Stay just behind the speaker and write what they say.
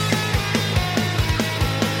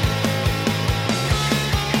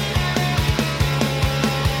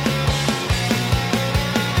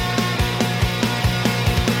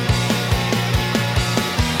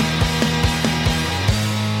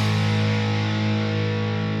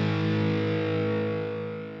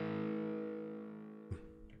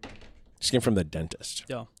Just came from the dentist.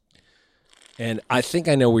 Yeah. And I think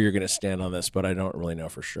I know where you're going to stand on this, but I don't really know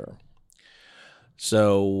for sure.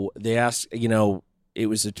 So they asked, it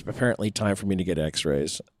was apparently time for me to get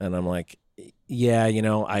x-rays. And I'm like, yeah,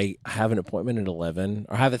 I have an appointment at 11,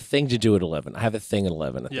 or I have a thing to do at 11. I have a thing at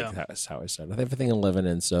 11. I think that's how I said it. I have a thing at 11.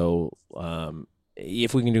 And so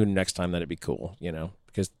if we can do it next time, that'd be cool,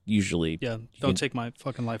 because usually. Yeah, don't take my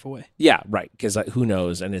fucking life away. Yeah, right. Because who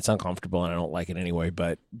knows? And it's uncomfortable and I don't like it anyway.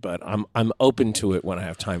 But I'm open to it when I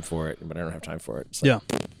have time for it, but I don't have time for it. So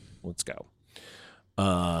let's go.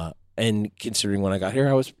 And considering when I got here,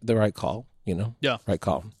 I was the right call, Yeah. Right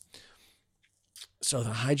call. So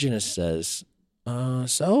the hygienist says,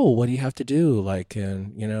 so what do you have to do? Like,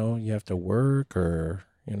 you have to work or,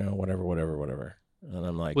 whatever. And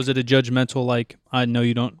I'm like, was it a judgmental, like, I know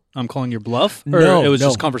you don't, I'm calling your bluff? Or No, it was no.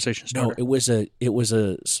 just conversation starter? No, it was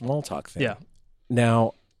a small talk thing. Yeah.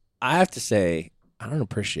 Now, I have to say, I don't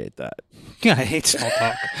appreciate that. Yeah, I hate small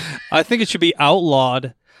talk. I think it should be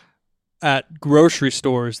outlawed at grocery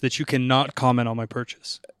stores that you cannot comment on my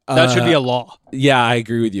purchase. That should be a law. Yeah, I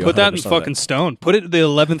agree with you. Put that in 100% fucking stone. Put it in the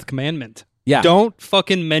 11th commandment. Yeah. Don't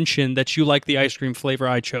fucking mention that you like the ice cream flavor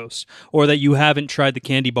I chose, or that you haven't tried the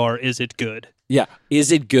candy bar. Is it good? Yeah.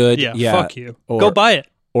 Is it good? Yeah. Fuck you. Or, go buy it.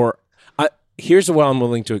 Or here's what I'm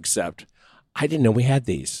willing to accept. I didn't know we had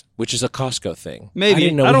these, which is a Costco thing. Maybe.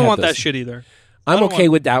 I don't want that shit either. I'm okay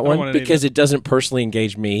with that one want it because it doesn't personally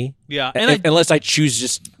engage me. Yeah. And unless I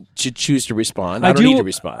choose to respond. I don't need to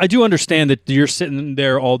respond. I do understand that you're sitting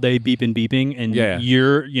there all day beeping, and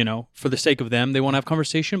you're, for the sake of them, they want to have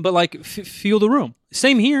conversation, but like feel the room.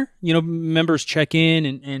 Same here. Members check in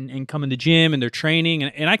and come in the gym and they're training,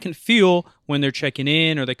 and I can feel when they're checking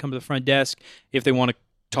in or they come to the front desk if they want to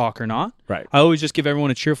talk or not. Right. I always just give everyone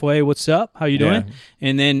a cheerful, hey, what's up? How you doing?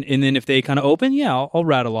 And then if they kind of open, I'll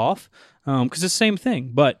rattle off. Because it's the same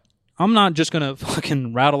thing, but I'm not just going to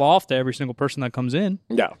fucking rattle off to every single person that comes in.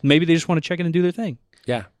 No. Maybe they just want to check in and do their thing.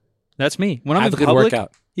 Yeah. That's me. When I'm have in a good public,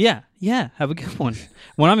 workout. Yeah, have a good one.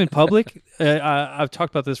 When I'm in public, I've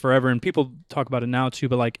talked about this forever, and people talk about it now too,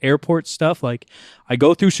 but like airport stuff, like I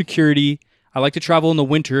go through security. I like to travel in the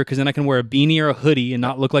winter because then I can wear a beanie or a hoodie and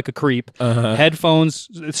not look like a creep. Headphones,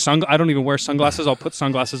 I don't even wear sunglasses. I'll put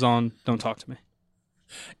sunglasses on. Don't talk to me.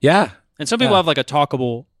 Yeah. And some people have like a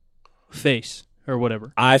talkable face or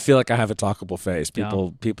whatever. I feel like I have a talkable face.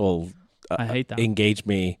 People I hate that. engage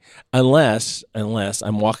me unless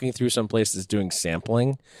I'm walking through some place that's doing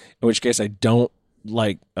sampling, in which case I don't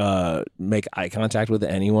make eye contact with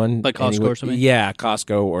anyone. Like Costco or something? Yeah,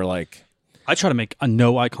 Costco or like. I try to make a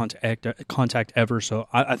no eye contact ever, so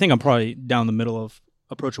I think I'm probably down the middle of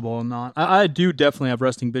approachable and not. I do definitely have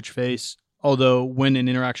resting bitch face, although when an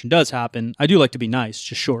interaction does happen, I do like to be nice,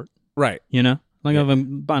 just short. Right. Like if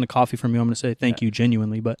I'm buying a coffee from you, I'm going to say thank you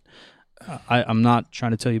genuinely, but I'm not trying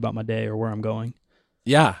to tell you about my day or where I'm going.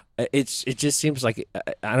 Yeah, it just seems like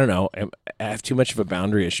I don't know. I have too much of a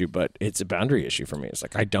boundary issue, but it's a boundary issue for me. It's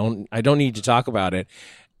like I don't need to talk about it,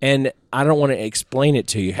 and I don't want to explain it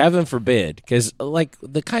to you. Heaven forbid, because like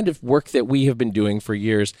the kind of work that we have been doing for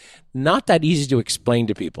years, not that easy to explain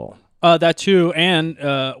to people. That too, and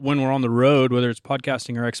when we're on the road, whether it's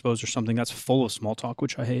podcasting or expos or something, that's full of small talk,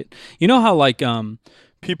 which I hate. You know how like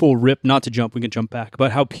people rip, not to jump, we can jump back,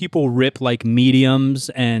 but how people rip like mediums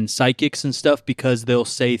and psychics and stuff because they'll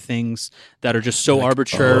say things that are just so like,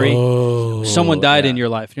 arbitrary. Someone died in your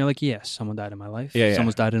life, and you're like, yes, someone died in my life. Yeah,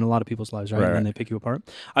 someone's died in a lot of people's lives, right? And then they pick you apart.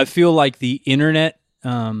 I feel like the internet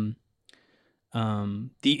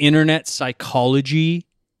psychology.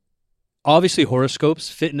 Obviously, horoscopes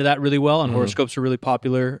fit into that really well, and horoscopes are really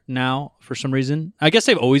popular now for some reason. I guess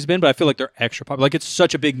they've always been, but I feel like they're extra popular. Like, it's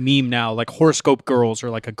such a big meme now. Like, horoscope girls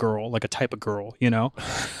are like a girl, like a type of girl,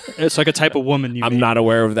 It's like a type of woman. I'm not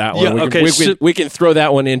aware of that one. Yeah, we can throw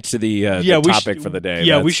that one into the topic for the day.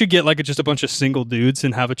 Yeah, we should get like just a bunch of single dudes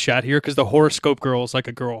and have a chat here because the horoscope girl is like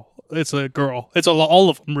a girl. It's a girl. It's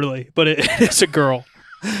all of them, really, but it's a girl.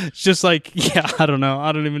 It's just like, I don't know.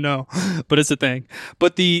 I don't even know. But it's a thing.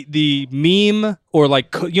 But the meme or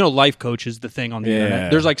like, life coach is the thing on the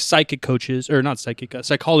internet. There's like psychic coaches, or not psychic,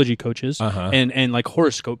 psychology coaches and like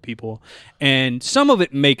horoscope people. And some of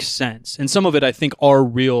it makes sense. And some of it I think are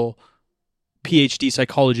real PhD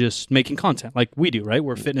psychologists making content like we do, right?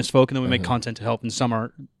 We're fitness folk and then we make content to help, and some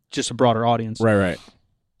are just a broader audience. Right.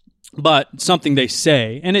 But something they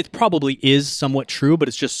say, and it probably is somewhat true, but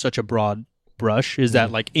it's just such a broad brush, is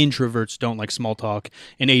that like introverts don't like small talk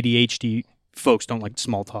and ADHD folks don't like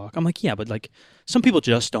small talk. I'm like, yeah, but like some people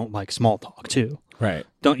just don't like small talk too. Right.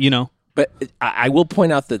 Don't you know? But I will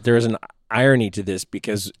point out that there is an irony to this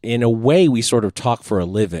because in a way we sort of talk for a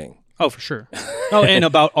living. Oh, for sure. Oh, and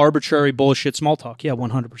about arbitrary bullshit small talk. Yeah,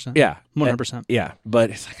 100%. Yeah, 100%. Yeah, but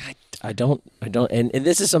it's like I don't, and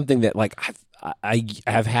this is something that like I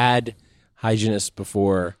have had hygienists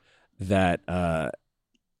before that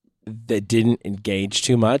that didn't engage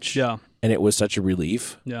too much. Yeah. And it was such a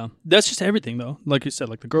relief. Yeah. That's just everything, though. Like you said,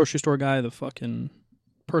 like the grocery store guy, the fucking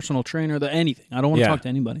personal trainer, the anything. I don't want to talk to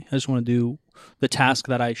anybody. I just want to do the task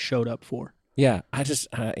that I showed up for. Yeah. I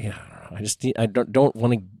don't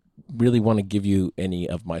want to really want to give you any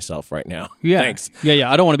of myself right now. Yeah. Thanks.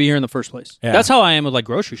 Yeah. I don't want to be here in the first place. Yeah. That's how I am with like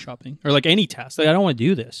grocery shopping or like any task. Like I don't want to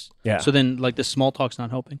do this. Yeah. So then like the small talk's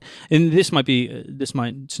not helping. And this might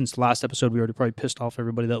since the last episode we already probably pissed off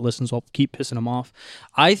everybody that listens. I'll keep pissing them off.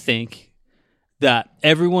 I think that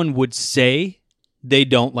everyone would say they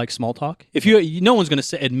don't like small talk. If no one's going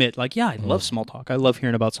to admit like, yeah, I love small talk. I love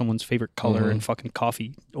hearing about someone's favorite color and fucking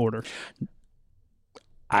coffee order.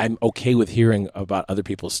 I'm okay with hearing about other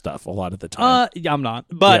people's stuff a lot of the time. Yeah, I'm not.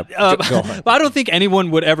 But, go on. but I don't think anyone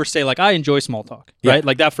would ever say like, I enjoy small talk, right? Yeah.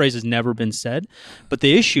 Like that phrase has never been said. But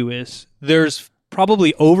the issue is there's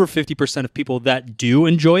probably over 50% of people that do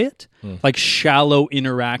enjoy it, like shallow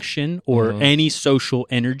interaction or any social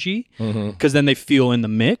energy, because then they feel in the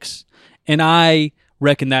mix. And I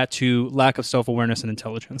reckon that to lack of self-awareness and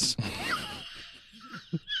intelligence.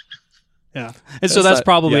 Yeah. And so that's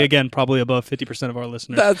probably above 50% of our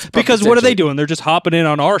listeners. Because what are they doing? They're just hopping in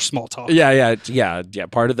on our small talk. Yeah.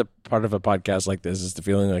 Part of a podcast like this is the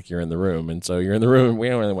feeling like you're in the room. And so you're in the room and we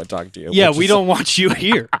don't really want to talk to you. Yeah, we don't want you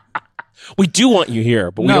here. We do want you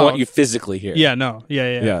here, but we don't want you physically here. Yeah, no.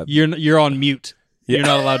 Yeah. You're on mute. Yeah. You're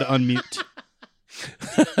not allowed to unmute.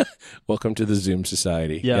 Welcome to the Zoom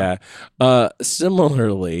society. Yeah.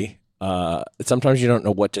 Similarly, sometimes you don't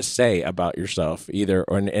know what to say about yourself either,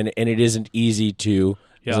 and it isn't easy to.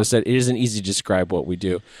 As I said, it isn't easy to describe what we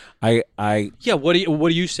do. What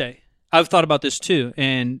do you say? I've thought about this too,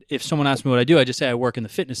 and if someone asks me what I do, I just say I work in the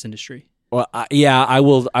fitness industry. Well, I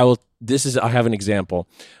will. I have an example.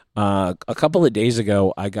 A couple of days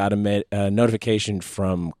ago, I got a notification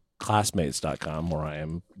from Classmates.com, where I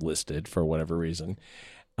am listed for whatever reason,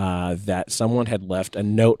 that someone had left a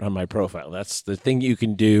note on my profile. That's the thing you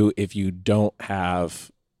can do if you're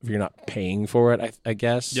not paying for it, I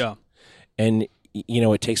guess. Yeah. And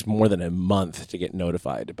it takes more than a month to get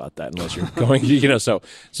notified about that unless you're going, so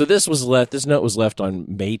this note was left on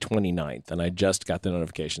May 29th, and I just got the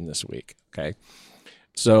notification this week. Okay.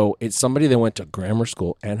 So it's somebody that went to grammar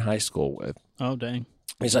school and high school with. Oh, dang.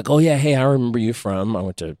 He's like, oh, yeah, hey, I remember you from, I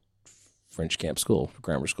went to French camp school,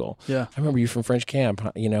 grammar school. Yeah. I remember you from French camp.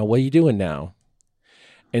 What are you doing now?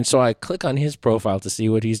 And so I click on his profile to see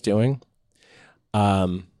what he's doing.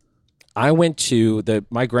 I went to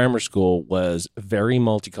my grammar school was very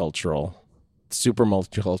multicultural, super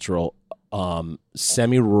multicultural,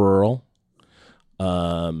 semi-rural,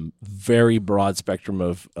 very broad spectrum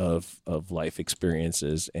of life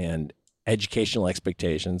experiences and educational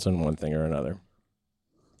expectations on one thing or another.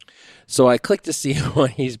 So I clicked to see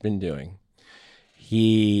what he's been doing.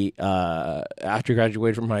 He, after he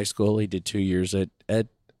graduated from high school, he did 2 years at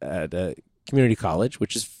a community college,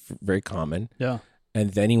 which is very common. Yeah.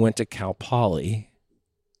 And then he went to Cal Poly.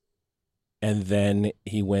 And then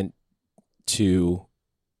he went to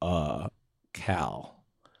Cal,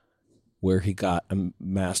 where he got a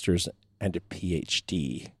master's and a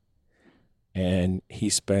PhD. And he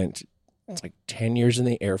spent 10 years in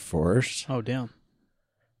the Air Force. Oh, damn.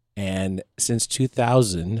 And since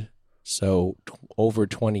 2000, so over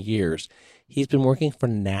 20 years, he's been working for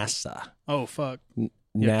NASA. Oh, fuck.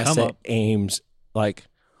 NASA Ames,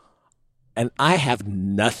 and I have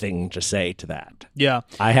nothing to say to that. Yeah.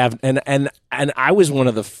 I have, and I was one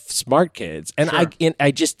of the smart kids. And sure.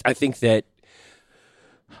 I think that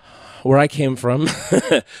where I came from,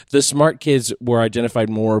 the smart kids were identified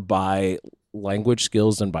more by language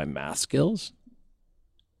skills than by math skills.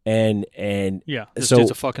 And yeah, this dude's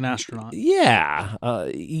a fucking astronaut. Yeah,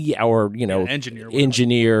 or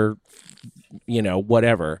engineer,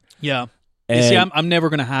 whatever. Yeah. And, you see, I'm never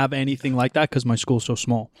gonna have anything like that because my school's so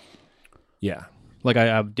small. Yeah, like I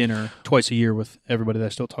have dinner twice a year with everybody that I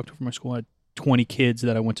still talk to from my school. I had 20 kids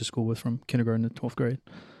that I went to school with from kindergarten to 12th grade.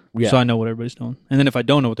 Yeah. So I know what everybody's doing. And then if I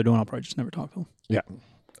don't know what they're doing, I'll probably just never talk to them. Yeah,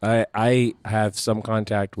 I have some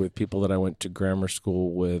contact with people that I went to grammar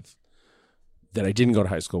school with. That I didn't go to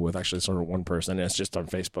high school with, actually, sort of one person. And it's just on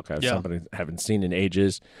Facebook. I have somebody I haven't seen in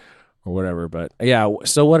ages or whatever. But yeah,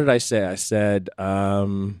 so what did I say? I said Sac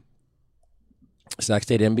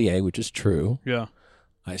State MBA, which is true. Yeah.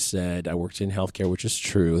 I said I worked in healthcare, which is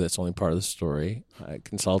true. That's only part of the story.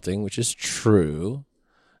 Consulting, which is true.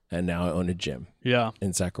 And now I own a gym. Yeah.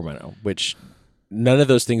 In Sacramento, which none of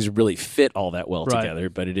those things really fit all that well Right. together.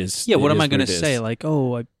 But it is. Yeah, what it am is I going to it is. say? Like,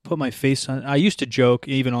 oh, I put my face on. I used to joke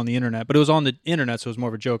even on the internet, but it was on the internet, so it was more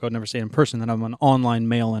of a joke. I would never say it in person that I'm an online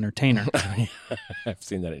male entertainer. I've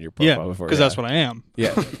seen that in your Yeah, profile before. because that's what I am.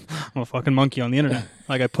 Yeah, I'm a fucking monkey on the internet.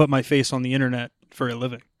 Like, I put my face on the internet for a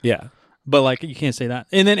living. yeah. But like, you can't say that.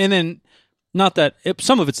 And then, not that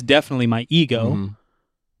some of it's definitely my ego. Mhm.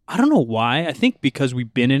 I don't know why. I think because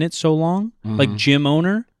we've been in it so long. Like Mhm. gym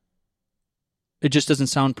owner, it just doesn't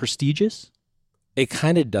sound prestigious. It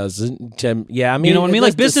kind of doesn't. Yeah, I mean, You know what I mean? it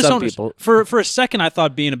Like does to business some owners. people. For a second, I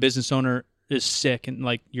thought being a business owner is sick and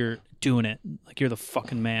like you're doing it, like you're the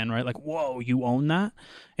fucking man, right? Like, whoa, you own that.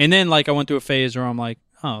 And then like I went through a phase where I'm like,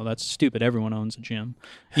 oh, that's stupid. Everyone owns a gym.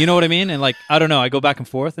 You know what I mean? And like, I don't know. I go back and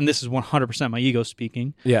forth, and this is 100% my ego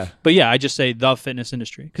speaking. Yeah, But yeah, I just say the fitness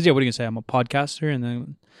industry because yeah, what are you gonna say? I'm a podcaster, and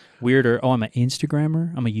then weird or oh, I'm an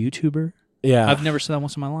Instagrammer. I'm a YouTuber. yeah. I've never said that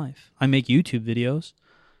once in my life. I make YouTube videos.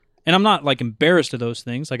 And I'm not like embarrassed of those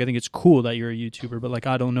things. Like I think it's cool that you're a YouTuber, but like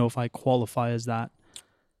I don't know if I qualify as that.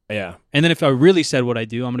 Yeah. And then if I really said what I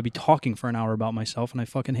do, I'm going to be talking for an hour about myself, and I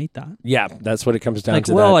fucking hate that. Yeah, that's what it comes down Like,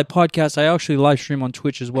 to. well, that. I podcast. I actually live stream on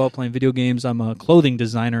Twitch as well, playing video games. I'm a clothing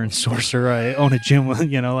designer and sourcer. I own a gym.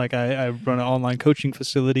 You know, like I run an online coaching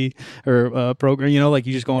facility or program. You know, like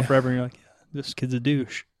you just go on forever, and you're like, yeah, this kid's a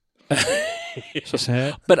douche. So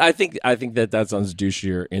sad. But I think that sounds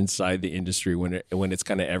douchier inside the industry when it's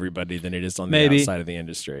kind of everybody than it is on the Maybe. outside of the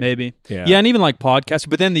industry. Maybe. Yeah. Yeah, and even like podcasts.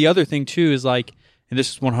 But then the other thing too is like, and this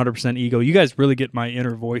is 100% ego. You guys really get my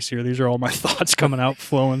inner voice here. These are all my thoughts coming out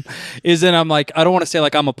flowing. Is then I'm like, I don't want to say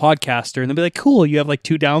like I'm a podcaster and they'll be like, cool, you have like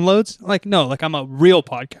 2 downloads. Like, no, like I'm a real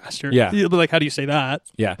podcaster. Yeah. You'll be like, how do you say that?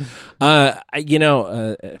 Yeah.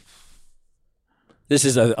 This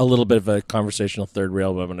is a little bit of a conversational third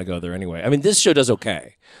rail, but I'm going to go there anyway. I mean, this show does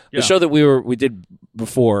okay. The Yeah. show that we did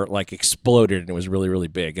before like exploded and it was really, really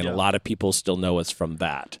big, and Yeah. a lot of people still know us from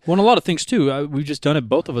that. Well, and a lot of things too. We've just done it.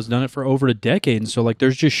 Both of us done it for over a decade, and so like,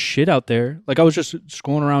 there's just shit out there. Like I was just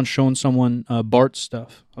going around showing someone Bart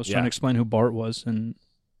stuff. I was trying Yeah. to explain who Bart was, and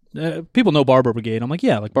people know Barber Brigade. I'm like,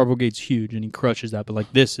 yeah, like Barber Brigade's huge, and he crushes that. But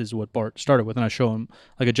like, this is what Bart started with, and I show him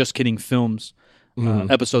like a Just Kidding Films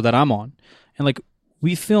episode that I'm on, and like.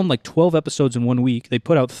 We filmed like 12 episodes in 1 week. They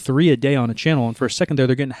put out 3 a day on a channel, and for a second there,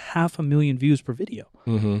 they're getting 500,000 views per video,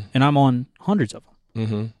 and I'm on hundreds of them.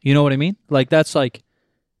 Mm-hmm. You know what I mean? Like that's like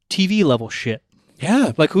TV level shit.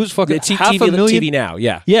 Yeah. Like who's fucking It's half a million? TV now.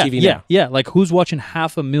 Yeah. Yeah, TV yeah, now. yeah. Like who's watching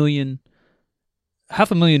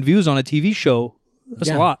 500,000 views on a TV show? That's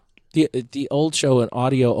Yeah. a lot. The old show in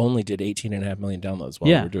audio only did 18.5 million downloads while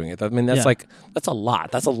Yeah. we were doing it. I mean, that's Yeah. that's a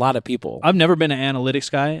lot. That's a lot of people. I've never been an analytics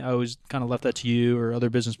guy. I always kind of left that to you or other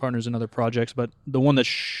business partners and other projects. But the one that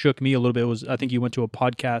shook me a little bit was I think you went to a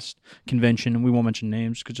podcast convention, and we won't mention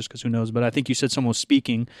names just because who knows. But I think you said someone was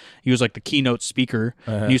speaking. He was like the keynote speaker,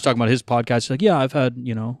 and he was talking about his podcast. He's like, yeah, I've had,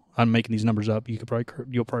 I'm making these numbers up. You'll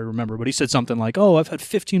probably remember. But he said something like, oh, I've had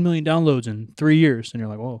 15 million downloads in 3 years, and you're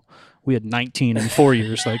like, whoa. We had 19 in 4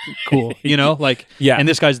 years. Like, cool. Like, Yeah. And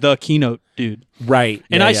this guy's the keynote dude. Right.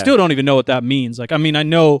 And Yeah, I yeah. still don't even know what that means. Like, I mean, I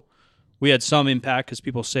know we had some impact because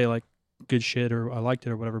people say like good shit or I liked it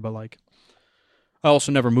or whatever. But like, I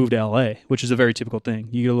also never moved to LA, which is a very typical thing.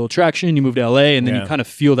 You get a little traction, you move to LA, and then Yeah. you kind of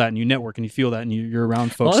feel that and you network and you feel that and you're around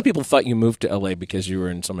A folks. lot of people thought you moved to LA because you were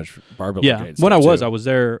in so much Barbell Yeah. Brigade When stuff, I too. was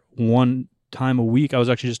there one time a week. I was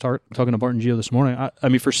actually just talking to Bart and Gio this morning. I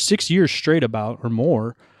mean, for 6 years straight or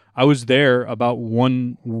more, I was there about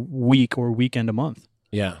 1 week or weekend a month.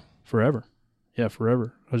 Yeah. Forever. Yeah,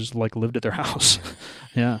 forever. I just like lived at their house.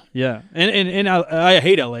 Yeah. And I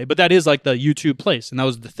hate LA, but that is like the YouTube place, and that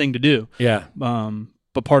was the thing to do. Yeah.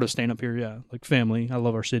 But part of staying up here, yeah, like family. I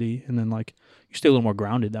love our city, and then like you stay a little more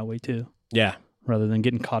grounded that way too, Yeah. rather than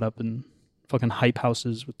getting caught up in fucking hype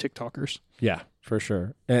houses with TikTokers. Yeah, for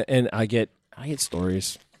sure. And I get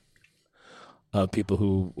stories of people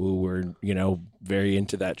who were, very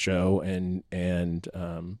into that show and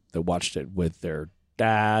that watched it with their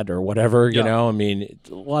dad or whatever, you Yeah. know. I mean,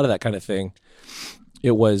 a lot of that kind of thing.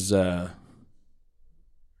 It was not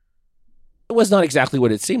exactly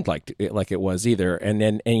what it seemed like it was either,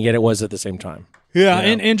 and yet it was at the same time. Yeah,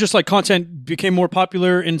 Yeah. and just like content became more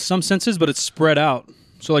popular in some senses, but it's spread out.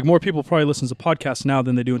 So like more people probably listen to podcasts now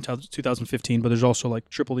than they do in 2015, but there's also like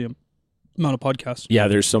triple the amount of podcasts. Yeah,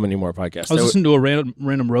 there's so many more podcasts. I was listening to a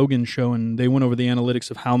random Rogan show, and they went over the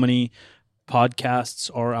analytics of how many podcasts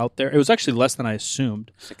are out there. It was actually less than I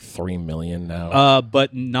assumed, It's like 3 million now.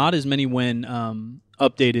 but not as many when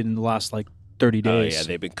updated in the last like 30 Oh days. yeah,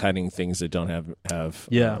 they've been cutting things that don't have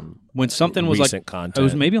Yeah. When something was like recent content. it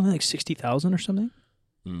was maybe only like 60,000 or something.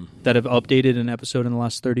 that have updated an episode in the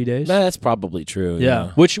last 30 days. That's probably true.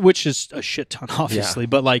 Yeah. Which is a shit ton, obviously.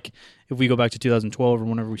 But like, if we go back to 2012 or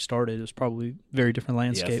whenever we started, it was probably a very different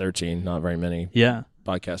landscape. Yeah, 13, not very many. Yeah.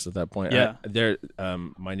 Podcasts at that point. Yeah.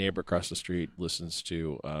 My neighbor across the street listens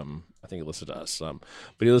to, I think he listens to us,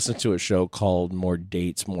 but he listens to a show called More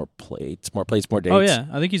Dates, More Plates, More Dates. Oh yeah,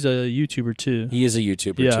 I think he's a YouTuber too. He is a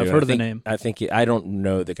YouTuber too. Yeah, I've heard of the name. I think I don't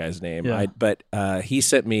know the guy's name. Yeah. But he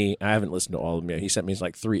sent me. I haven't listened to all of them yet. He sent me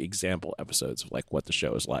like 3 example episodes of like what the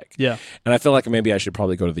show is like. Yeah. And I feel like maybe I should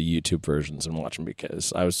probably go to the YouTube versions and watch them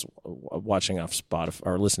because I was watching off Spotify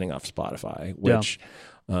or listening off Spotify, which.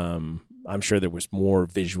 I'm sure there was more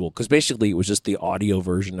visual because basically it was just the audio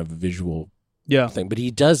version of a visual thing. But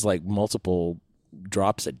he does like multiple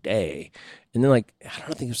drops a day. And then like, I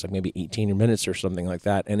don't think it was like maybe 18 minutes or something like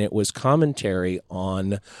that. And it was commentary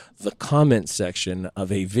on the comment section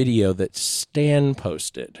of a video that Stan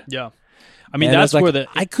posted. Yeah. I mean, and that's like, where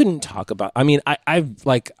I couldn't talk about. I mean, I've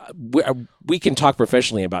like we can talk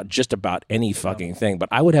professionally about just about any fucking thing, but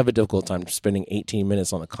I would have a difficult time spending 18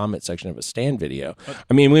 minutes on the comment section of a Stan video.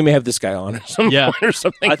 I mean, we may have this guy on at some point or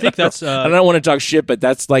something. I think that's. I don't want to talk shit, but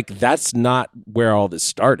that's not where all this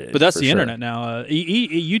started. But that's the internet now.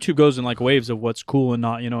 YouTube goes in like waves of what's cool and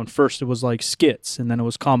not. And first it was like skits, and then it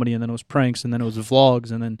was comedy, and then it was pranks, and then it was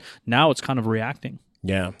vlogs, and then now it's kind of reacting.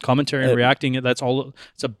 Yeah, commentary and reacting. That's all.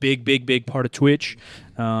 It's a big part of Twitch.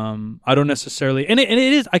 I don't necessarily, and it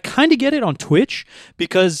is. I kind of get it on Twitch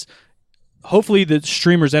because hopefully the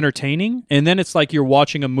streamer's entertaining, and then it's like you're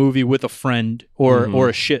watching a movie with a friend or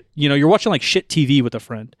a shit. You're watching like shit TV with a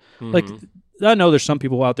friend. Like I know there's some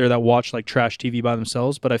people out there that watch like trash TV by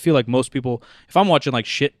themselves, but I feel like most people, if I'm watching like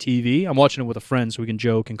shit TV, I'm watching it with a friend so we can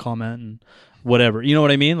joke and comment and whatever. You know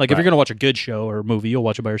what I mean? Like if you're going to watch a good show or a movie, you'll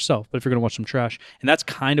watch it by yourself. But if you're going to watch some trash, and that's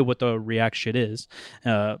kind of what the React shit is.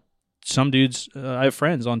 Some dudes, I have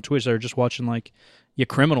friends on Twitch that are just watching like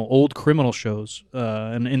old criminal shows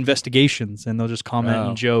and investigations, and they'll just comment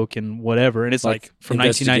and joke and whatever. And it's like from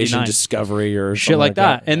 1999, Discovery or shit like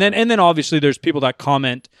that. And then obviously there's people that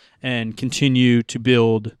comment and continue to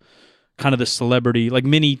build kind of the celebrity, like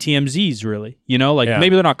mini TMZs, really. Maybe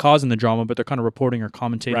they're not causing the drama, but they're kind of reporting or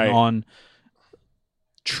commentating on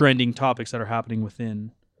trending topics that are happening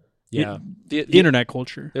within the internet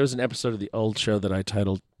culture. There was an episode of the old show that I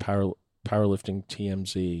titled Powerlifting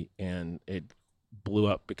TMZ, and it blew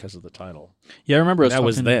up because of the title. Yeah, I remember that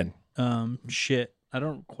was then. Shit. I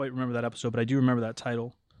don't quite remember that episode, but I do remember that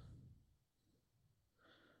title.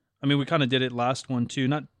 I mean, we kind of did it last one too.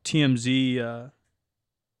 Not TMZ,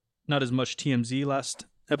 not as much TMZ last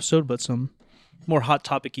episode, but some more hot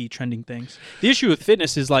topic-y trending things. The issue with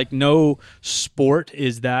fitness is like no sport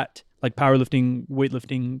is that, like powerlifting,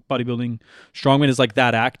 weightlifting, bodybuilding, strongman is like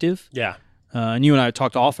that active. Yeah. And you and I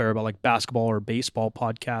talked off air about like basketball or baseball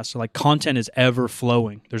podcasts. So like content is ever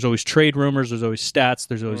flowing. There's always trade rumors. There's always stats.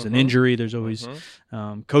 There's always an injury. There's always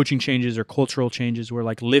coaching changes or cultural changes where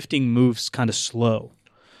like lifting moves kind of slow.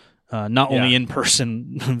 Not only in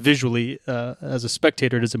person, visually, as a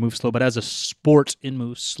spectator does it move slow, but as a sport, it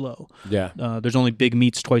moves slow. Yeah. There's only big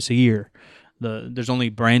meets twice a year. There's only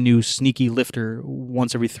brand new sneaky lifter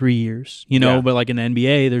once every 3 years, but like in the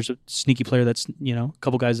NBA, there's a sneaky player that's, a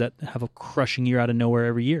couple guys that have a crushing year out of nowhere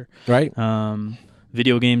every year. Right.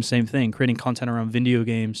 Video games, same thing. Creating content around video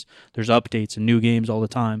games. There's updates and new games all the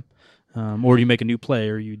time. Or you make a new play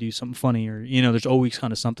or you do something funny or, there's always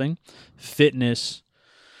kind of something. Fitness.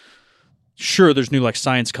 Sure, there's new like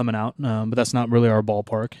science coming out, but that's not really our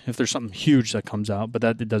ballpark. If there's something huge that comes out, but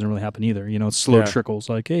it doesn't really happen either. It's slow trickles.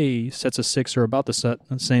 Like, hey, sets of 6 are about the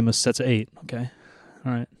same as sets of 8. Okay,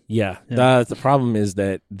 all right. Yeah. The problem is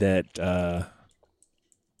that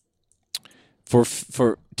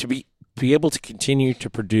for to be able to continue to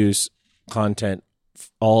produce content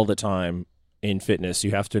all the time in fitness, you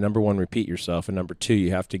have to, number one, repeat yourself, and number two, you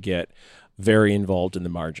have to get very involved in the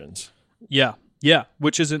margins. Yeah,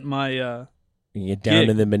 which isn't my you get down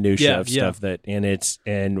to the minutia of stuff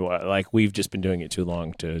like we've just been doing it too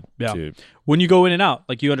long to when you go in and out,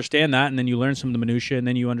 like you understand that, and then you learn some of the minutia, and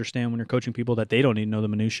then you understand when you're coaching people that they don't need to know the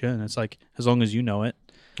minutia, and it's like as long as you know it.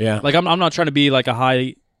 Yeah. Like I'm not trying to be like a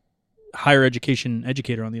higher education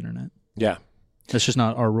educator on the internet. Yeah. That's just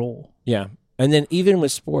not our role. Yeah. And then even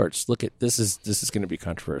with sports, look at this is going to be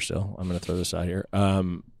controversial. I'm going to throw this out here.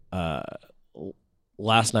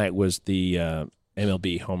 Last night was the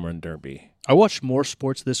MLB Home Run Derby. I watched more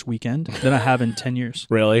sports this weekend than I have in 10 years.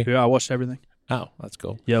 Really? Yeah, I watched everything. Oh, that's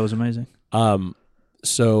cool. Yeah, it was amazing.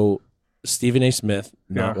 So Stephen A. Smith,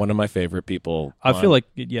 not one of my favorite people. I feel like,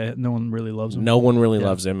 no one really loves him. No one really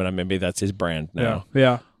loves him, and maybe that's his brand now.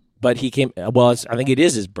 Yeah. But he came. Well, I think it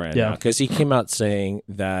is his brand Yeah. now because he came out saying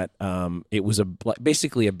that it was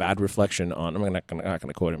basically a bad reflection on. I'm not going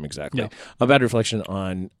to quote him exactly. Yeah. A bad reflection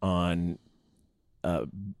on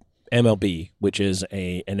MLB, which is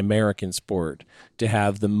an American sport, to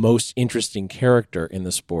have the most interesting character in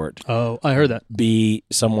the sport Oh, I heard that. be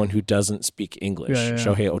someone who doesn't speak English. Yeah.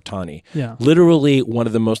 Shohei Ohtani, Yeah. literally one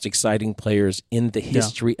of the most exciting players in the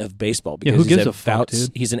history of baseball. Because who gives a fuck, dude?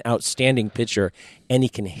 He's an outstanding pitcher, and he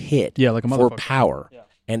can hit Yeah, like a for motherfucker. power Yeah.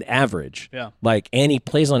 and average. Yeah. And he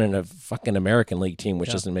plays on in a fucking American League team, which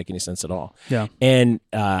Yeah. doesn't make any sense at all. Yeah. And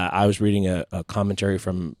I was reading a commentary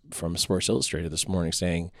from Sports Illustrated this morning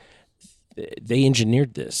saying they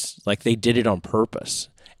engineered this, like they did it on purpose.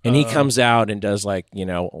 And he comes out and does one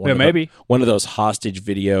of those hostage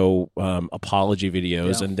video apology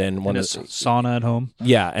videos, Yeah. and then one In a of sauna at home.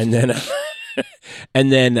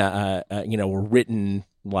 and then were written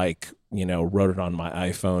wrote it on my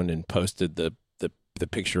iPhone and posted the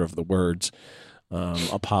picture of the words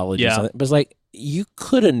apologies. Yeah. It was like you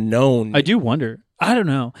could have known. I do wonder. I don't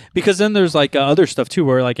know, because then there's other stuff too,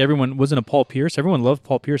 where everyone wasn't a Paul Pierce. Everyone loved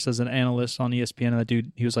Paul Pierce as an analyst on ESPN. And that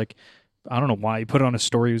dude, he was like, I don't know why he put it on a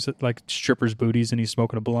story. He was at strippers' booties and he's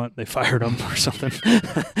smoking a blunt. They fired him or something.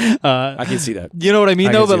 I can see that. You know what I mean,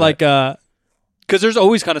 I though. can But see because there's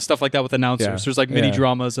always kind of stuff like that with announcers. Yeah. There's mini Yeah.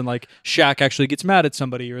 dramas, and Shaq actually gets mad at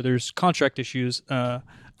somebody, or there's contract issues.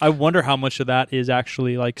 I wonder how much of that is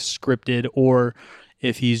actually scripted, or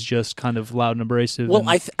if he's just kind of loud and abrasive. Well, and,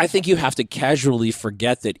 I think you have to casually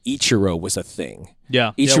forget that Ichiro was a thing.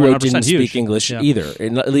 yeah, Ichiro 100% didn't huge. speak English Yeah. either,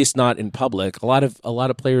 and at least not in public. A lot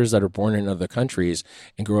of players that are born in other countries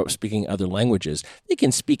and grow up speaking other languages, they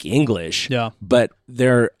can speak English, Yeah. but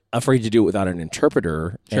they're afraid to do it without an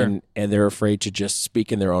interpreter, Sure. and they're afraid to just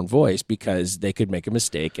speak in their own voice because they could make a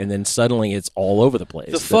mistake, and then suddenly it's all over the place.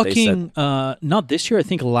 The that they said- fucking not this year. I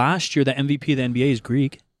think last year the MVP of the NBA is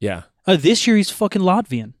Greek. yeah, This year he's fucking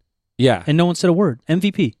Latvian, yeah, and no one said a word.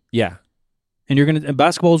 MVP. yeah. And and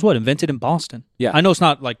basketball is what? Invented in Boston. Yeah. I know it's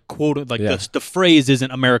not quoted, Yeah. the phrase isn't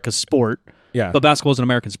America's sport, Yeah, but basketball is an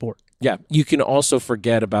American sport. yeah. You can also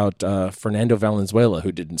forget about Fernando Valenzuela,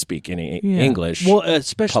 who didn't speak any English Well,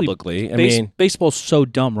 especially publicly. I mean, baseball's so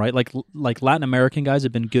dumb, right? Like Latin American guys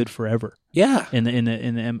have been good forever yeah, in the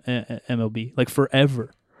MLB,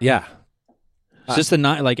 forever. yeah. It's just the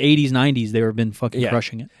 80s, 90s, they have been fucking Yeah.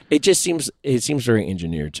 crushing it. It just seems very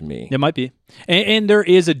engineered to me. It might be. And there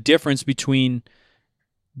is a difference between,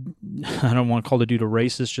 I don't want to call the dude a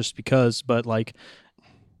racist just because, but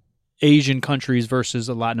Asian countries versus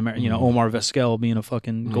a Latin American, Omar Vizquel being a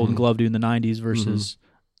fucking Golden Glove dude in the 90s versus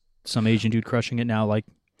some Asian dude crushing it now.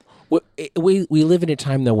 We live in a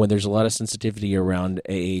time, though, when there's a lot of sensitivity around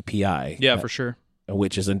AAPI. Yeah, for sure.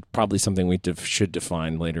 Which is probably something we should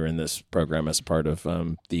define later in this program as part of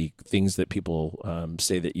the things that people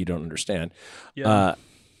say that you don't understand. Yeah.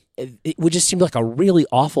 It would just seem like a really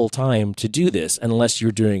awful time to do this unless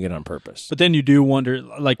you're doing it on purpose. But then you do wonder,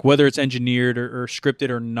 whether it's engineered or scripted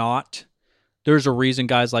or not, there's a reason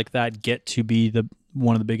guys like that get to be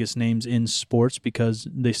one of the biggest names in sports, because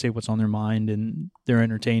they say what's on their mind and they're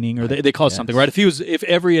entertaining, or they call it something, right? If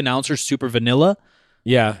every announcer's super vanilla,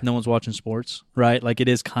 Yeah. no one's watching sports, right? It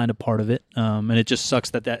is kind of part of it, and it just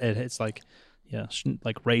sucks that it's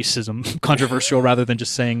racism controversial rather than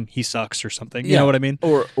just saying he sucks or something. You know what I mean?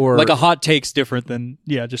 Or a hot take's different than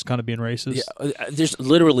just kind of being racist. Yeah, there's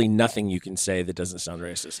literally nothing you can say that doesn't sound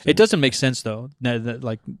racist. It doesn't make sense though. Now that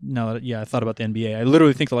I thought about the NBA. I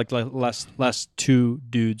literally think that the last two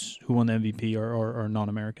dudes who won the MVP are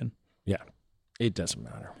non-American. Yeah, it doesn't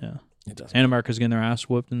matter. Yeah. It doesn't. And America's getting their ass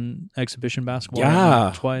whooped in exhibition basketball.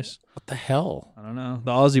 Yeah. Twice. What the hell? I don't know. The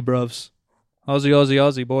Aussie bros.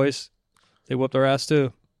 Aussie boys. They whooped their ass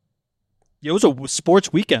too. It was a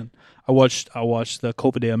sports weekend. I watched the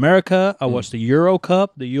Copa de America. I watched the Euro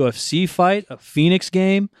Cup, the UFC fight, a Phoenix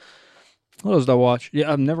game. What else did I watch?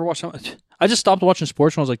 Yeah, I've never watched that much. I just stopped watching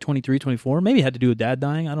sports when I was 23, 24. Maybe it had to do with dad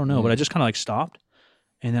dying. I don't know. But I just kind of stopped.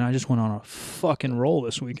 And then I just went on a fucking roll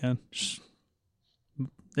this weekend.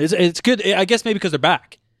 It's good. I guess maybe because they're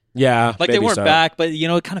back. Yeah, They maybe weren't so. back, but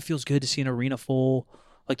it kind of feels good to see an arena full.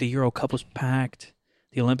 The Euro Cup was packed.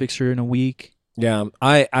 The Olympics are in a week. Yeah,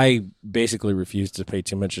 I basically refused to pay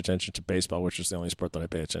too much attention to baseball, which is the only sport that I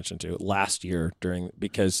pay attention to last year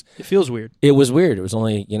because It feels weird. it was weird. It was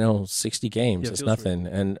only 60 games. Yeah, it it's feels nothing.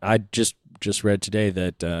 And I just read today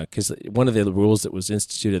that because one of the rules that was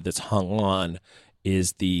instituted that's hung on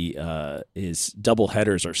is double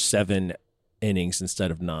headers are 7 innings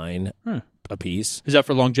instead of 9 apiece. Is that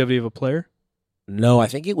for longevity of a player? No, I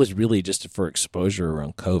think it was really just for exposure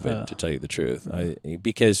around COVID, to tell you the truth.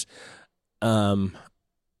 Because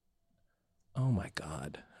Oh my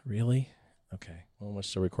God. Really? Okay. Well, we're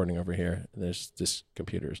still recording over here. This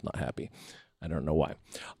computer is not happy. I don't know why.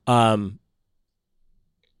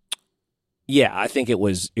 Yeah, I think it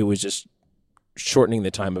was just shortening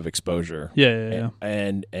the time of exposure. Yeah.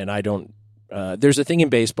 And I don't. There's a thing in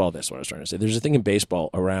baseball. That's what I was trying to say. There's a thing in baseball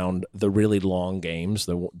around the really long games,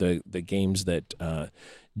 the games that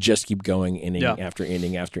just keep going inning after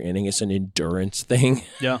inning after inning. It's an endurance thing.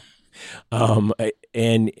 Yeah.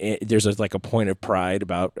 And there's like a point of pride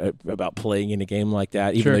about playing in a game like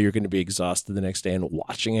that, even though you're going to be exhausted the next day. And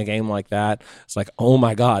watching a game like that, it's like, oh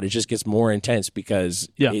my God, it just gets more intense because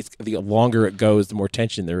the longer it goes, the more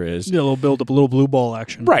tension there is. Yeah, a little build up, a little blue ball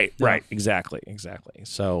action. Right, exactly.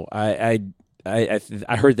 So I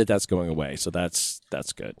heard that's going away, so that's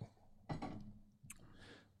good.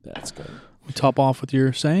 That's good. We top off with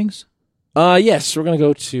your sayings. Yes, we're gonna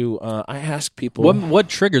go to. I ask people what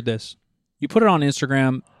triggered this. You put it on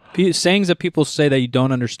Instagram, sayings that people say that you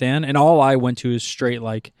don't understand, and all I went to is straight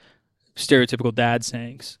like stereotypical dad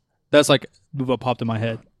sayings. That's like what popped in my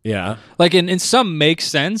head. Yeah, like in some make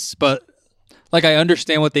sense, but like I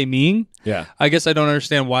understand what they mean. Yeah, I guess I don't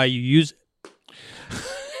understand why you use it.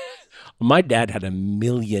 My dad had a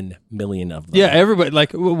million of them. Yeah, everybody,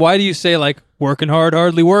 like, why do you say, like, working hard,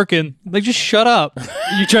 hardly working? Like, just shut up.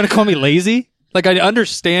 You trying to call me lazy? Like, I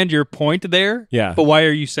understand your point there. Yeah. But why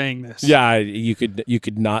are you saying this? Yeah, you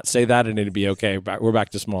could not say that and it'd be okay. We're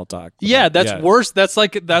back to small talk. Yeah, that's worse. That's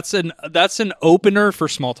like that's an opener for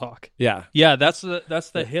small talk. Yeah. Yeah, that's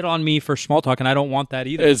the hit on me for small talk, and I don't want that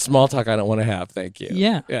either. It's small talk I don't want to have. Thank you.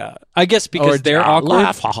 Yeah. Yeah. I guess because they're awkward.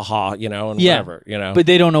 Laugh, ha ha ha, and whatever, But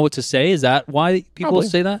they don't know what to say. Is that why people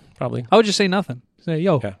say that? Probably. I would just say nothing. Say,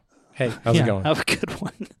 yo. Yeah. Hey, how's it going? Have a good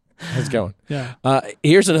one. How's it going? Yeah.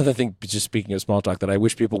 Here's another thing, just speaking of small talk, that I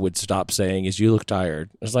wish people would stop saying is, "You look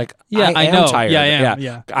tired." It's like, I am know. tired. Yeah, I am.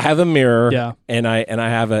 Yeah. I have a mirror. Yeah. And I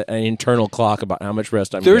have an internal clock about how much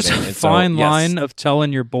rest I'm There's getting. a fine line of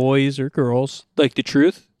telling your boys or girls like the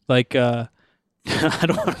truth. Like, I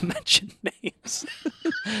don't want to mention names,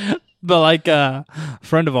 but like a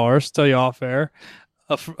friend of ours, tell you off air,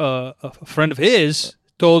 a friend of his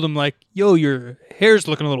told him like, yo, your hair's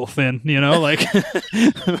looking a little thin, like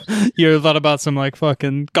you thought about some like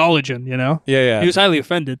fucking collagen, Yeah. He was highly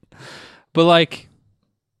offended. But like,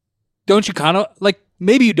 don't you kind of like,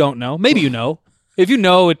 maybe you don't know, maybe you know. If you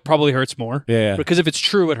know, it probably hurts more. Yeah. Because if it's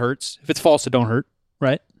true, it hurts. If it's false, it don't hurt,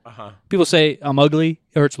 right? Uh-huh. People say I'm ugly,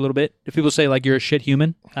 it hurts a little bit. If people say like you're a shit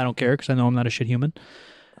human, I don't care because I know I'm not a shit human.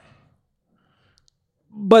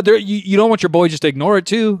 But you don't want your boy just to ignore it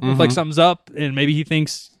too. If like something's up and maybe he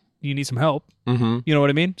thinks you need some help. Mm-hmm. You know what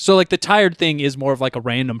I mean? So like the tired thing is more of like a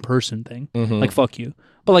random person thing. Like fuck you.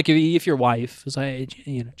 But like if your wife is like,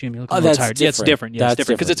 hey, Jim, you look a little tired. Different. Yeah, it's different. Yeah, That's it's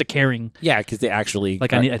different because it's a caring. Yeah, because they actually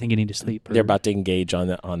like I think you need to sleep. They're about to engage on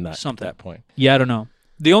that something. That point. Yeah, I don't know.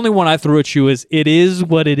 The only one I threw at you is it is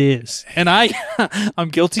what it is, and I'm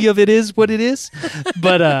guilty of it is what it is,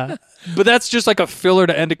 but that's just like a filler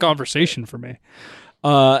to end a conversation for me.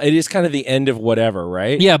 It is kind of the end of whatever,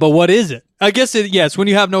 right? Yeah, but what is it? I guess it's when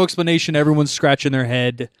you have no explanation, everyone's scratching their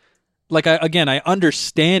head. Like I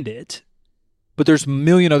understand it, but there's a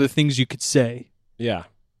million other things you could say. Yeah,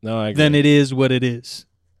 no, I agree. Then it is what it is.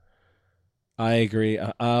 I agree.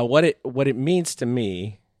 What it means to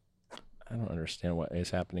me. I don't understand what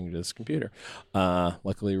is happening to this computer.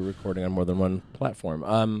 Luckily, we're recording on more than one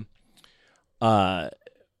platform.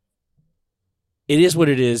 It is what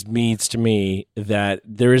it is means to me that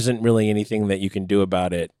there isn't really anything that you can do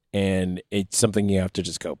about it, and it's something you have to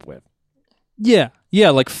just cope with. Yeah,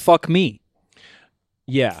 like fuck me.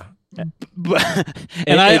 Yeah. And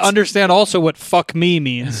I understand also what fuck me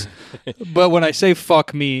means. But when I say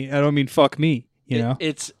fuck me, I don't mean fuck me.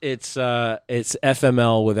 It's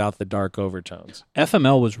FML without the dark overtones.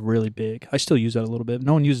 FML was really big. I still use that a little bit.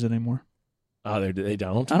 No one uses it anymore. Oh, they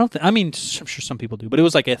don't? I don't think. I mean, I'm sure some people do, but it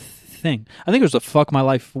was like a thing. I think it was a Fuck My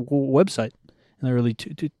Life website in the early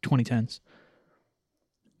 2010s.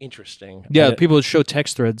 Interesting. Yeah, people would show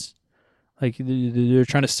text threads. Like they're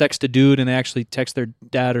trying to sext a dude and they actually text their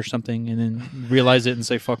dad or something and then realize it and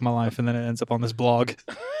say "fuck my life" and then it ends up on this blog.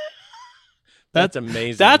 That's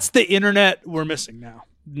amazing. That's the internet we're missing now.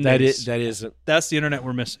 That's the internet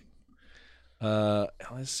we're missing.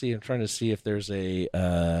 Let's see. I'm trying to see if there's a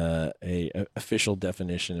official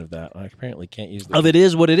definition of that. I apparently can't use that. Of it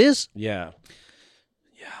is what it is? Yeah.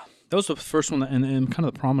 That was the first one and kind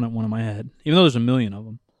of the prominent one in my head, even though there's a million of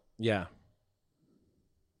them. Yeah.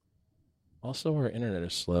 Also, our internet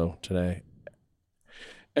is slow today.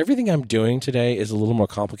 Everything I'm doing today is a little more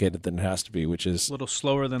complicated than it has to be, which is a little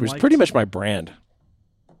slower than pretty much my brand.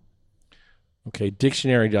 Okay,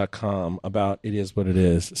 dictionary.com about it is what it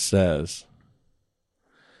is says,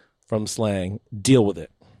 from slang, deal with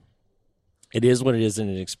it. It is what it is,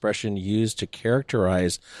 an expression used to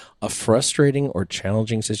characterize a frustrating or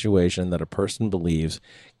challenging situation that a person believes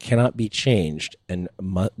cannot be changed and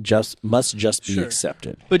must just be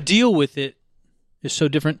accepted. But deal with it is so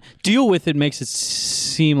different. Deal with it makes it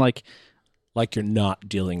seem like you're not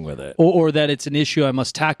dealing with it. Or that it's an issue I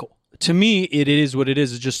must tackle. To me, it is what it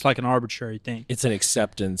is. It's just like an arbitrary thing. It's an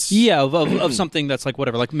acceptance. Yeah, of something that's like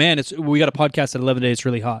whatever. Like, man, we got a podcast at 11 days. It's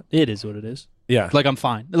really hot. It is what it is. Yeah. Like, I'm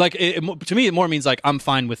fine. Like, to me, it more means like I'm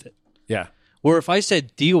fine with it. Yeah. Or if I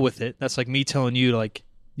said deal with it, that's like me telling you like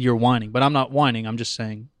you're whining. But I'm not whining. I'm just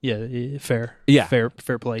saying, yeah, fair. Yeah. Fair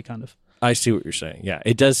play, kind of. I see what you're saying. Yeah.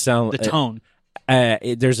 It does sound... The tone.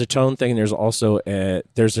 There's a tone thing. And there's also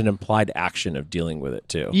there's an implied action of dealing with it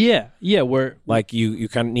too. Yeah. Where like you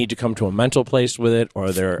kind of need to come to a mental place with it,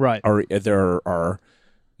 or there are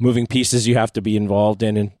moving pieces you have to be involved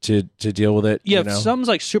in and to deal with it. Yeah, you know? If something's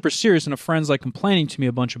like super serious and a friend's like complaining to me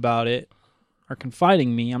a bunch about it or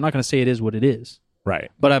confiding me, I'm not going to say it is what it is.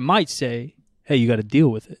 Right. But I might say, hey, you got to deal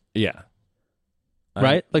with it. Yeah.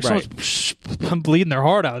 Right? Like right. someone's bleeding their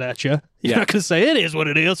heart out at you. You're not going to say it is what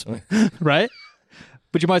it is. Right?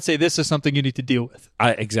 But you might say this is something you need to deal with.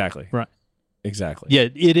 Exactly. Right. Exactly. Yeah,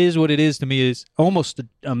 it is what it is to me is almost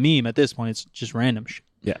a meme at this point. It's just random shit.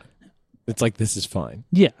 Yeah. It's like, this is fine.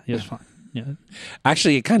 Yeah, it's fine. Yeah.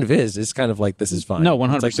 Actually, it kind of is. It's kind of like, this is fine. No,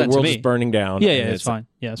 100% It's like the world is burning down. Yeah, it's fine.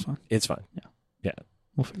 Yeah, it's fine. It's fine. Yeah.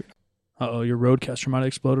 We'll figure it out. Uh-oh, your roadcaster might have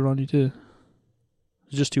exploded on you too.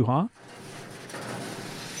 It's just too hot?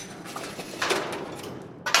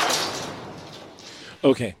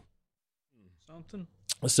 Okay. Something?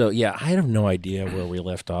 So, yeah, I have no idea where we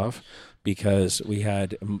left off because we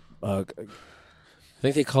had, I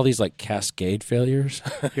think they call these like cascade failures.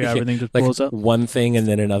 Yeah, everything just like blows up. one thing and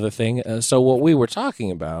then another thing. So what we were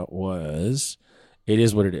talking about was it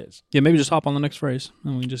is what it is. Yeah, maybe just hop on the next phrase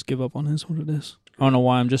and we can just give up on it is what it is. I don't know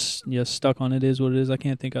why I'm just stuck on it is what it is. I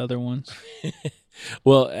can't think of other ones.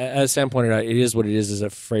 Well, as Sam pointed out, it is what it is a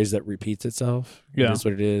phrase that repeats itself. Yeah. It is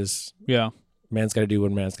what it is. Yeah. Man's got to do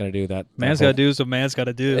what man's got to do. Man's got to do what man's got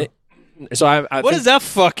to do. So I what does that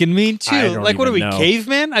fucking mean too? I don't Like, what are we, even know.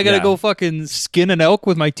 caveman? I got to Yeah. go fucking skin an elk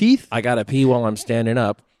with my teeth? I got to pee while I'm standing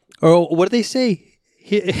up. Or what do they say?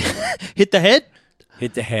 Hit, hit the head?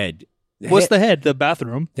 Hit the head. What's the head? The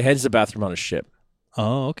bathroom. The head is the bathroom on a ship.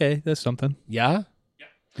 Oh, okay. That's something. Yeah?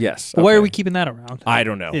 Yes. Why okay. are we keeping that around? I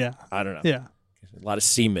don't know. Yeah. I don't know. Yeah. A lot of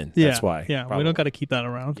semen. Yeah. That's why. Yeah. probably. We don't got to keep that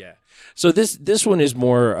around. Yeah. So this one is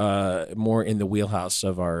more in the wheelhouse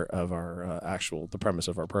of our the premise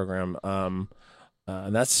of our program. And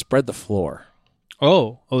that's spread the floor.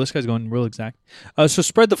 Oh, this guy's going real exact. So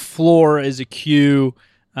spread the floor is a cue,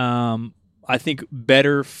 I think,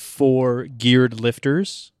 better for geared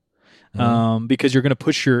lifters because you're going to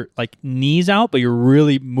push your knees out, but you're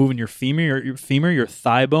really moving your your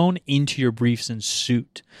thigh bone into your briefs and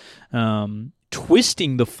suit.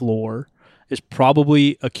 Twisting the floor is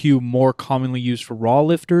probably a cue more commonly used for raw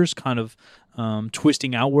lifters, kind of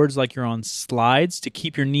twisting outwards like you're on slides to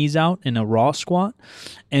keep your knees out in a raw squat.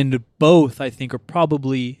 And both, I think, are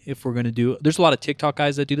probably, if we're going to do, there's a lot of TikTok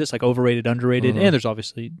guys that do this, like overrated, underrated, and there's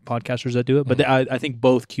obviously podcasters that do it, but I think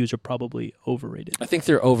both cues are probably overrated. I think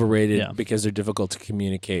they're overrated because they're difficult to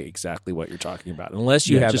communicate exactly what you're talking about. Unless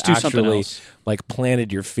you have just do something actually else.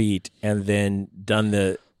 planted your feet and then done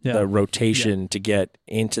the rotation to get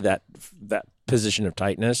into that position of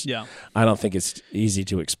tightness. Yeah. I don't think it's easy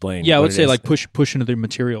to explain. Yeah, I what would it say is. push into the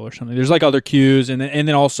material or something. There's other cues, and then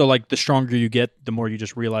also the stronger you get, the more you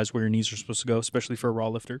just realize where your knees are supposed to go, especially for a raw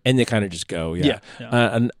lifter. And they kind of just go, yeah.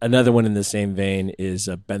 Another one in the same vein is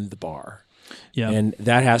bend the bar. Yeah. And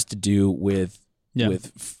that has to do with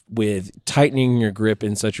tightening your grip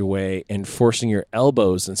in such a way and forcing your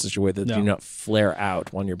elbows in such a way that they do not flare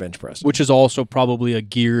out when you're bench pressing. Which is also probably a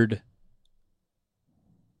geared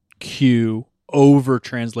cue over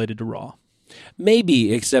translated to raw.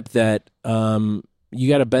 Maybe, except that you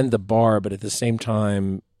got to bend the bar, but at the same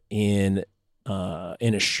time, in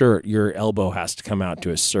a shirt, your elbow has to come out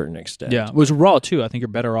to a certain extent. Yeah, it was raw too. I think you're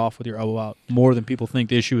better off with your elbow out more than people think.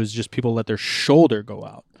 The issue is just people let their shoulder go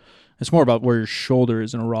out. It's more about where your shoulder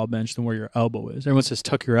is in a raw bench than where your elbow is. Everyone says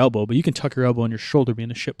tuck your elbow, but you can tuck your elbow and your shoulder be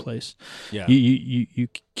in a shit place. Yeah, you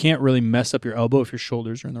can't really mess up your elbow if your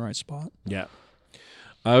shoulders are in the right spot. Yeah.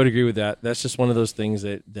 I would agree with that. That's just one of those things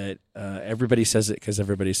that everybody says it because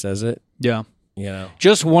everybody says it. Yeah. You know,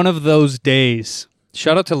 just one of those days.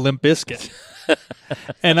 Shout out to Limp Bizkit.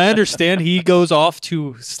 And I understand he goes off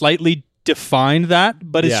to slightly defined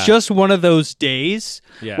that, but it's Yeah. just one of those days.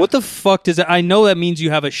 Yeah. What the fuck does it? I know that means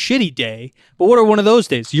you have a shitty day, but what are one of those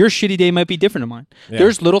days? Your shitty day might be different than mine. Yeah.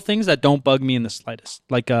 There's little things that don't bug me in the slightest.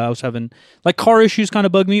 Like I was having, like car issues kind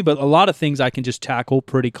of bug me, but a lot of things I can just tackle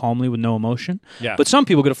pretty calmly with no emotion. Yeah. But some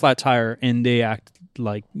people get a flat tire and they act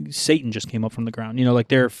like Satan just came up from the ground. You know, like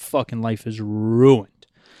their fucking life is ruined.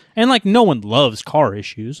 And like no one loves car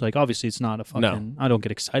issues. Like obviously it's not a fucking. No. I don't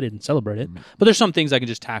get excited and celebrate it. But there's some things I can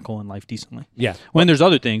just tackle in life decently. Yeah. When there's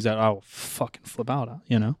other things that I'll fucking flip out at,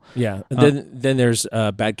 you know? Yeah. Then there's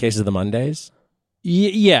bad cases of the Mondays,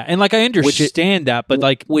 Yeah, and like I understand that, but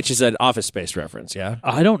like which is an Office Space reference. Yeah.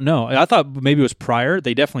 I don't know. I thought maybe it was prior.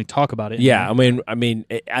 They definitely talk about it. Yeah. I mean,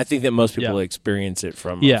 I think that most people Yeah. experience it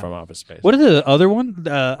from Office Space. What are the other one?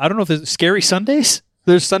 I don't know if there's Scary Sundays.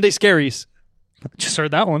 There's Sunday Scaries. Just heard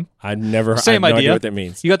that one. I never. Same I have no idea. idea what that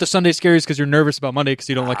means. You got the Sunday Scaries because you're nervous about Monday because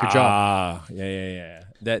you don't like your job. Ah, yeah.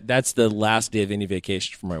 That's the last day of any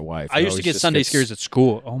vacation for my wife. I used to get Sunday Scaries at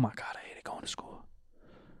school. Oh my god, I hated going to school.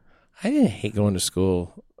 I didn't hate going to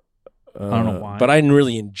school. I don't know why. But I didn't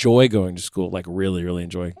really enjoy going to school. Like really, really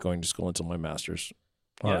enjoy going to school until my master's.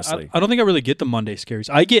 Honestly, Yeah, I don't think I really get the Monday Scaries.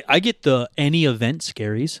 I get the any event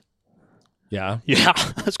Scaries. yeah. Yeah,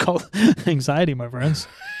 that's called anxiety, my friends.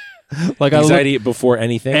 Like Anxiety before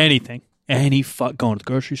anything. anything, going to the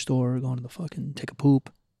grocery store, going to the fucking take a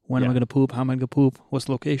poop. When am I going to poop? How am I going to poop? What's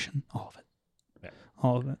the location? All of it. Yeah.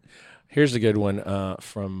 All of it. Here's a good one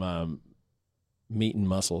from Meat and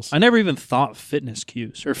Muscles. I never even thought fitness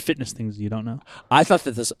cues or fitness things you don't know. I thought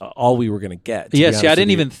that this all we were going to get. Yeah, see, I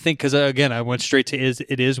didn't even think because again, I went straight to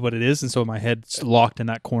it is what it is, and so my head's locked in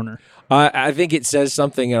that corner. I think it says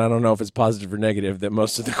something, and I don't know if it's positive or negative, that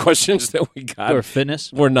most of the questions that we got Or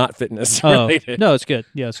fitness. were not fitness Oh related. no, it's good.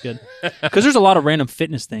 Yeah, it's good because there's a lot of random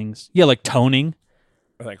fitness things. Yeah, like toning.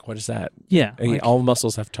 Like, what is that? Yeah, I mean, like, all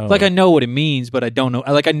muscles have tone. I know what it means, but I don't know.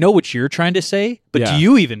 Like I know what you're trying to say, but Yeah. do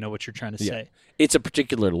you even know what you're trying to say? It's a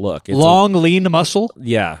particular look. It's Long, lean muscle.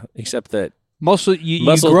 yeah, except that, Muscle, you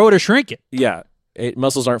Muscle- grow it or shrink it. yeah,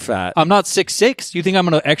 muscles aren't fat. I'm not 6'6". You think I'm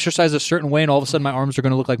going to exercise a certain way and all of a sudden my arms are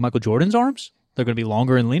going to look like Michael Jordan's arms? They're going to be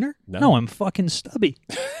longer and leaner? No, I'm fucking stubby.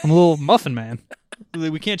 I'm a little muffin man.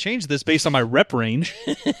 We can't change this based on my rep range.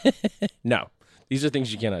 No, these are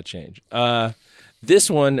things you cannot change. This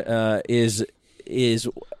one is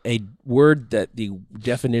a word that the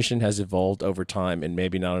definition has evolved over time, and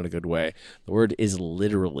maybe not in a good way. The word is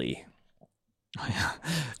literally.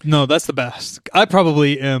 No, that's the best. I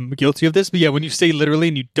probably am guilty of this, but yeah, when you say literally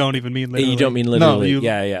and you don't even mean literally. You don't mean literally. No,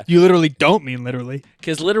 Yeah. You literally don't mean literally.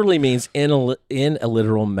 Because literally means in a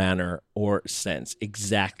literal manner or sense.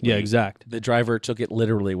 Exactly. Yeah, exact. The driver took it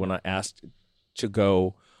literally when I asked to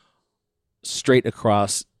go straight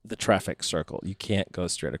across the traffic circle. You can't go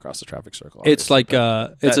straight across the traffic circle. It's obviously,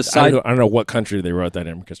 like but it's a I side. don't know what country they wrote that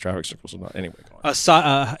in because traffic circles are not. Anyway, go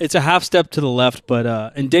on. It's a half step to the left, but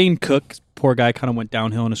and Dane Cook, poor guy, kind of went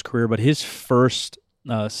downhill in his career. But his first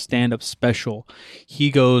stand-up special, he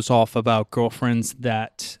goes off about girlfriends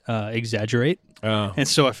that exaggerate. Oh. And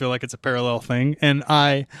so I feel like it's a parallel thing. And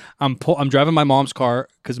I'm driving my mom's car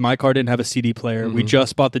because my car didn't have a CD player. We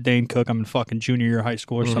just bought the Dane Cook. I'm in fucking junior year of high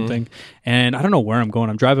school or something. And I don't know where I'm going.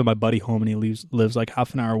 I'm driving my buddy home and he lives like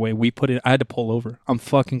half an hour away. I had to pull over. I'm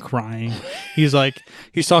fucking crying. He's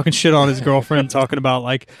talking shit on his girlfriend, talking about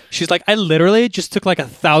like, she's like, I literally just took like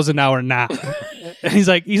 1,000-hour nap. And he's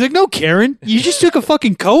like, no, Karen, you just took a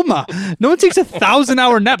fucking coma. No one takes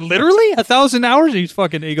 1,000-hour nap. Literally 1,000 hours.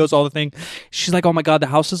 He goes all the thing. She's like, oh my God, the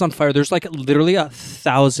house is on fire. There's like literally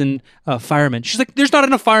 1,000 firemen. She's like, there's not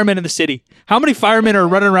enough firemen in the city. How many firemen are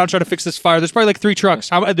running around trying to fix this fire? There's probably like 3 trucks.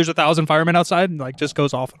 There's 1,000 firemen outside, and like just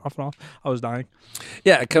goes off and off and off. I was dying.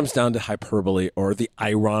 Yeah, it comes down to hyperbole or the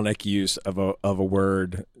ironic use of a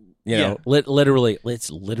word. You know, literally.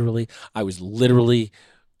 I was literally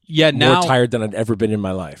now more tired than I'd ever been in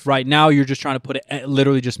my life. Right now, you're just trying to put it.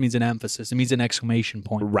 Literally, just means an emphasis. It means an exclamation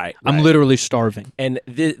point. Right. I'm literally starving. And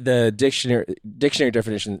the dictionary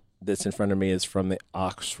definition that's in front of me is from the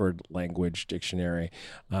Oxford Language Dictionary.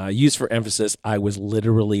 Used for emphasis, I was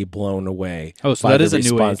literally blown away. Oh, so by that the is a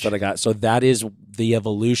new response age. that I got. So that is the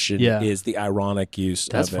evolution. Yeah. Is the ironic use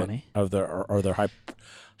That's of it, funny. of the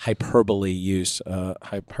hyperbole use.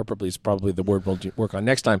 Hyperbole is probably the word we'll work on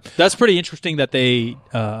next time. That's pretty interesting that they,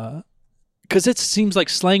 because it seems like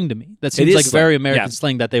slang to me. That seems is like slang. very American Yeah.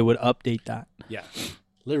 slang that they would update that. Yeah,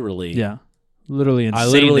 literally. Yeah, literally insane. I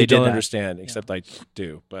literally they did don't that. understand, except I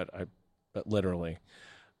do, but literally.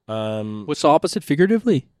 What's the opposite?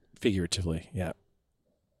 Figuratively. Figuratively, yeah.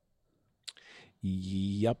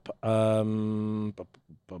 Yep.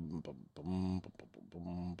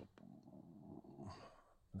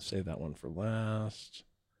 save that one for last.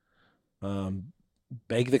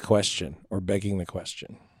 Beg the question or begging the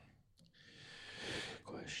question.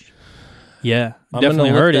 Yeah, I'm definitely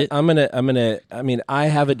gonna heard look it. I mean, I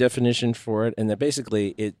have a definition for it, and that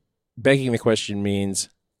basically begging the question means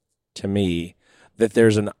to me that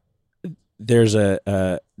this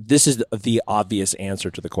is the obvious answer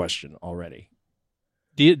to the question already.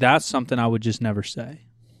 That's something I would just never say.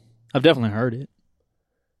 I've definitely heard it.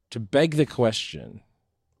 To beg the question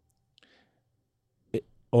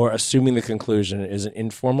or assuming the conclusion is an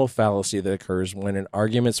informal fallacy that occurs when an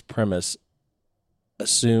argument's premise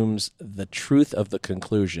assumes the truth of the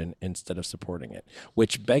conclusion instead of supporting it,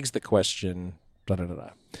 which begs the question,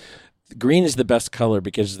 Green is the best color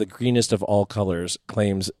because the greenest of all colors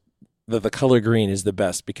claims that the color green is the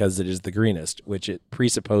best because it is the greenest, which it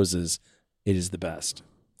presupposes it is the best.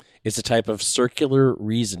 It's a type of circular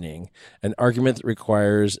reasoning, an argument that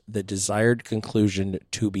requires the desired conclusion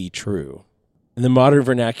to be true. In the modern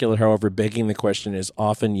vernacular, however, begging the question is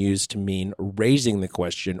often used to mean raising the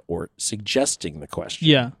question or suggesting the question.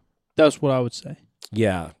 Yeah, that's what I would say.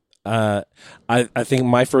 Yeah. I think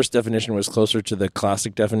my first definition was closer to the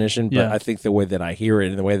classic definition, but Yeah. I think the way that I hear it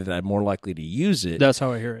and the way that I'm more likely to use it That's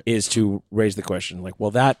how I hear it. is to raise the question. Like,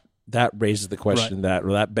 well, that raises the question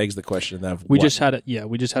that begs the question that We just had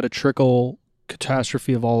a trickle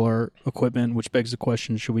catastrophe of all our equipment, which begs the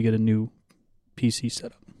question: should we get a new PC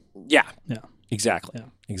setup? Yeah. Yeah. Exactly. Yeah.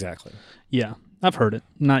 Exactly. Yeah, I've heard it.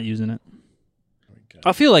 I'm not using it.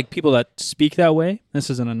 I feel like people that speak that way, this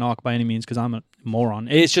isn't a knock by any means because I'm a moron.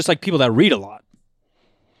 It's just like people that read a lot.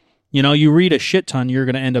 You know, you read a shit ton, you're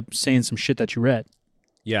going to end up saying some shit that you read.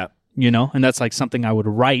 Yeah. You know, and that's like something I would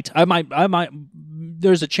write. I might,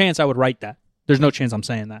 there's a chance I would write that. There's no chance I'm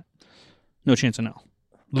saying that. No chance of no.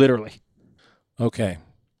 Literally. Okay.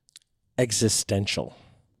 Existential.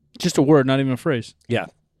 Just a word, not even a phrase. Yeah.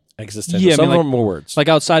 Existential. Yeah, I Some mean, like- more words. Like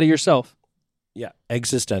outside of yourself. Yeah,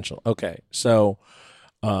 existential. Okay, so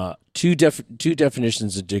two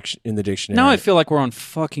definitions in the dictionary. Now I feel like we're on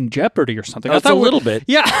fucking Jeopardy or something. That's I thought a little bit.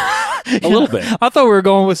 Yeah. A little bit. I thought we were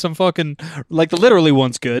going with some fucking, like the literally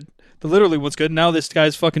one's good. The literally one's good. Now this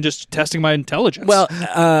guy's fucking just testing my intelligence. Well,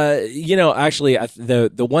 actually,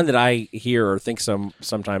 the one that I hear or think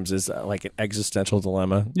sometimes is like an existential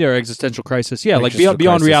dilemma. yeah, or existential crisis. Yeah, like Existential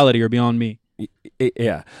beyond crisis. reality or beyond me.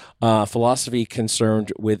 Yeah. Philosophy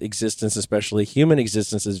concerned with existence, especially human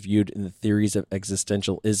existence, is viewed in the theories of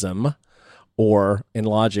existentialism, or in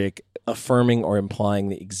logic, affirming or implying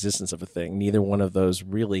the existence of a thing. Neither one of those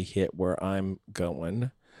really hit where I'm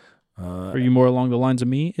going. Are you more along the lines of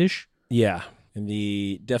me-ish? Yeah. And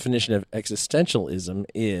the definition of existentialism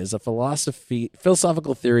is a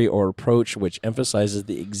philosophical theory or approach which emphasizes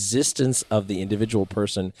the existence of the individual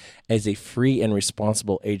person as a free and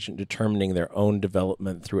responsible agent determining their own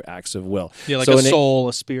development through acts of will. Yeah, like So a soul,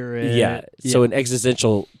 a spirit. Yeah. So an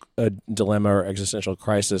existential dilemma or existential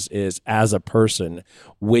crisis is, as a person,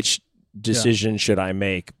 which decision should I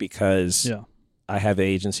make because Yeah. I have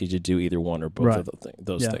agency to do either one or both Right. of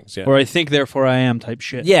those things. Yeah. Or I think, therefore I am type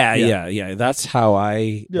shit. Yeah. That's how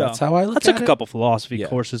I look I took at a it. couple philosophy Yeah.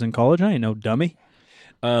 courses in college. I ain't no dummy.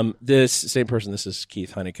 This same person, this is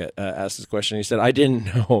Keith Honeycutt, asked this question. He said, I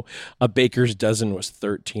didn't know a baker's dozen was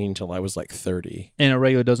 13 till I was like 30. And a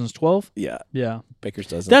regular dozen's 12? Yeah. Yeah. Baker's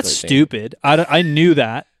dozen. That's 13. stupid. I knew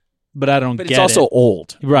that, but I don't But get it's also it.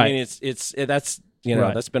 old. Right. I mean, that's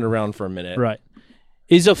Right. that's been around for a minute. Right.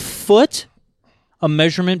 Is a foot a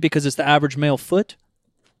measurement because it's the average male foot?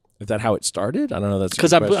 Is that how it started? I don't know. That's a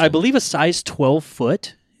Because good I question. believe a size 12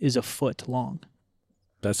 foot is a foot long.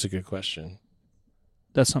 That's a good question.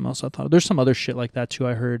 That's something else I thought of. There's some other shit like that too,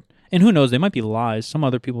 I heard. And who knows, they might be lies. Some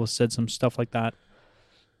other people have said some stuff like that.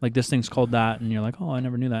 Like this thing's called that, and you're like, oh, I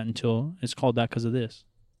never knew that until it's called that because of this.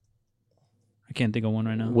 I can't think of one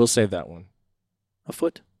right now. We'll save that one. A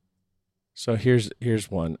foot? So here's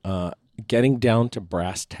one. Getting down to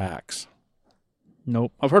brass tacks.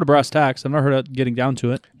 Nope. I've heard of brass tacks. I've never heard of getting down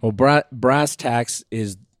to it. Well, brass tacks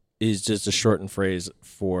is just a shortened phrase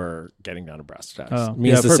for getting down to brass tacks. Oh,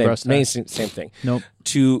 Means yeah, I've the heard same, brass means same thing. Nope.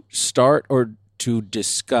 To start or to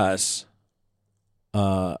discuss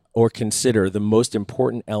or consider the most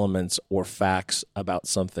important elements or facts about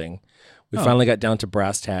something. We finally got down to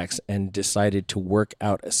brass tacks and decided to work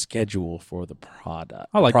out a schedule for the project.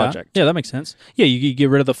 I like that. Yeah, that makes sense. Yeah, you get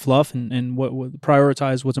rid of the fluff and what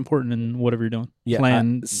prioritize what's important in whatever you're doing. Yeah,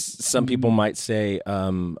 Plan. some people might say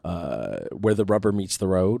where the rubber meets the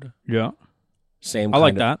road. Yeah. Same. I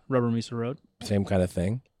like kind of- that. Rubber meets the road. Same kind of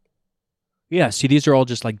thing. Yeah, see, these are all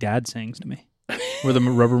just like dad sayings to me. Where the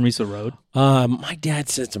rubber meets the road. My dad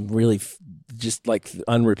said some really just like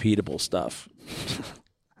unrepeatable stuff.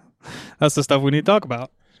 That's the stuff we need to talk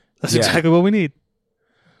about. That's Yeah. exactly what we need.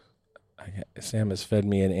 Sam has fed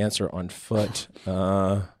me an answer on foot.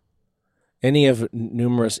 Any of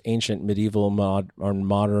numerous ancient, medieval, or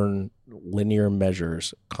modern linear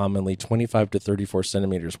measures, commonly 25 to 34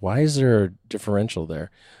 centimeters. Why is there a differential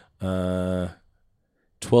there?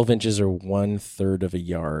 12 inches or 1/3 of a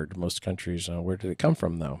yard. Most countries, where did it come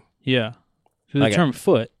from, though? Yeah. The term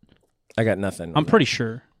foot, I got nothing. I'm pretty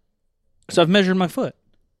sure. Because I've measured my foot.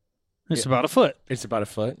 It's about a foot. It's about a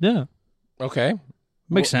foot? Yeah. Okay.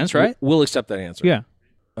 Makes sense, right? We'll accept that answer. Yeah.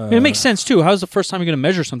 It makes sense, too. How's the first time you're going to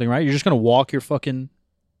measure something, right? You're just going to walk your fucking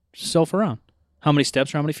self around. How many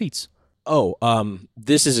steps or how many feet?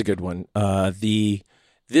 This is a good one.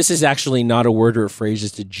 This is actually not a word or a phrase.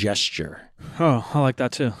 It's a gesture. Oh, I like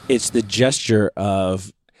that, too. It's the gesture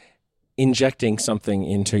of injecting something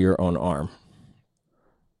into your own arm.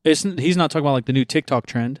 He's not talking about like the new TikTok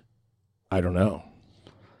trend. I don't know.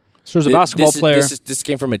 So there's a basketball player. This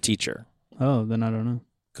came from a teacher. Oh, then I don't know.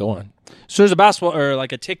 Go on. So there's a basketball or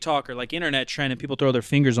like a TikTok or like internet trend, and people throw their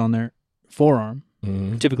fingers on their forearm,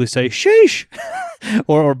 typically say "sheesh"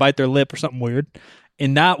 or bite their lip or something weird.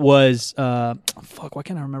 And that was why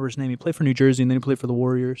can't I remember his name? He played for New Jersey and then he played for the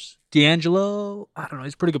Warriors. D'Angelo, I don't know.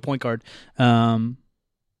 He's a pretty good point guard. And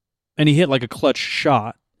he hit like a clutch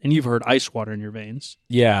shot. And you've heard ice water in your veins.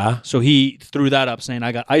 Yeah. So he threw that up saying,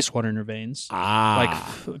 I got ice water in your veins. Like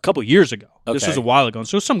a couple years ago. Okay. This was a while ago. And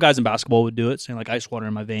so some guys in basketball would do it, saying like ice water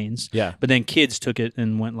in my veins. Yeah. But then kids took it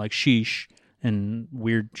and went like sheesh and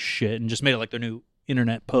weird shit and just made it like their new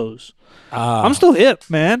internet pose. I'm still hip,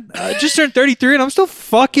 man. I just turned 33 and I'm still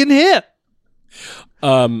fucking hip.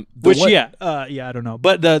 I don't know.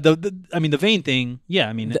 But the vein thing, yeah,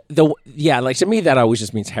 I mean, like to me that always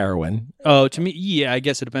just means heroin. Oh, to me, yeah, I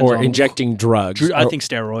guess it depends. Or on injecting drugs. I think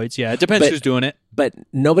steroids. Yeah, it depends who's doing it. But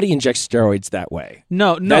nobody injects steroids that way.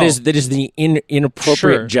 No. That is the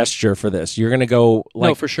inappropriate gesture for this. You're going to go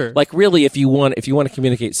like, no, for sure. Like really, if you want to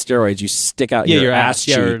communicate steroids, you stick out your ass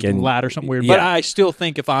cheek or and lat or something weird. Yeah. But I still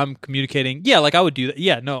think if I'm communicating, like I would do that.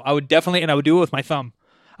 Yeah, no, I would definitely, and I would do it with my thumb.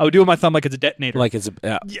 I would do it with my thumb like it's a detonator. Like it's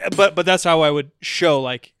yeah, but that's how I would show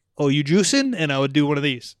like, oh, you juicing, and I would do one of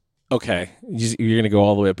these. Okay, you're gonna go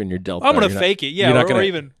all the way up in your delta. I'm gonna fake it, yeah, or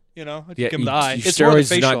even give him the eye. It's steroids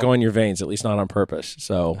do not go in your veins, at least not on purpose.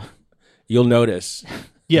 So you'll notice.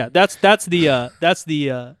 Yeah, that's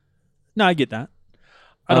the. No, I get that.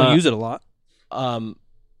 I don't use it a lot.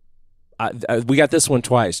 We got this one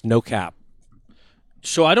twice. No cap.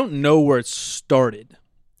 So I don't know where it started.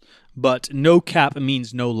 But no cap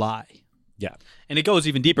means no lie. Yeah. And it goes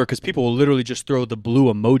even deeper because people will literally just throw the blue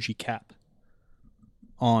emoji cap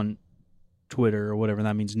on Twitter or whatever.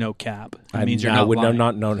 That means no cap. It means you're not lying.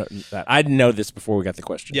 No, that. I didn't know this before we got the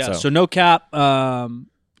question. Yeah, so no cap,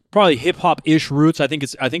 probably hip-hop-ish roots. I think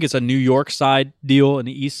it's a New York side deal and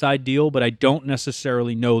the East Side deal, but I don't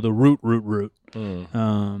necessarily know the root.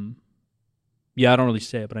 Yeah, I don't really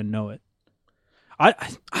say it, but I know it. I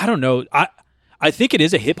don't know. I think it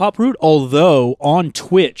is a hip-hop root, although on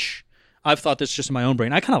Twitch, I've thought this just in my own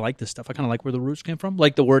brain. I kind of like this stuff. I kind of like where the roots came from.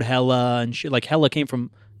 Like the word hella and shit. Like hella came from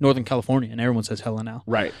Northern California, and everyone says hella now.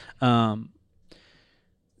 Right.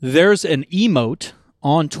 There's an emote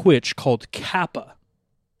on Twitch called Kappa.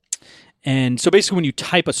 And so basically when you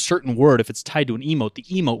type a certain word, if it's tied to an emote, the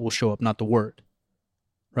emote will show up, not the word.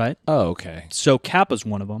 Right? Oh, okay. So Kappa's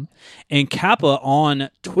one of them. And Kappa on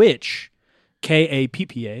Twitch... Kappa,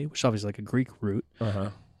 which is obviously like a Greek root,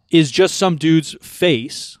 is just some dude's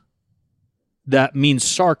face that means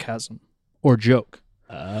sarcasm or joke.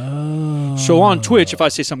 Oh. So on Twitch, if I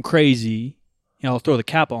say something crazy, I'll throw the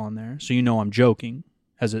Kappa on there so you know I'm joking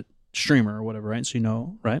as a streamer or whatever, right? So you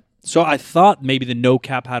know, right? So I thought maybe the no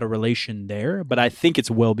cap had a relation there, but I think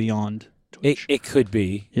it's well beyond Twitch. It could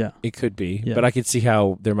be. Yeah. It could be. Yeah. But I could see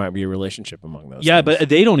how there might be a relationship among those. Yeah, things. but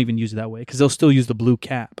they don't even use it that way because they'll still use the blue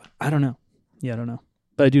cap. I don't know. Yeah, I don't know.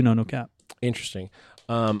 But I do know no cap. Interesting.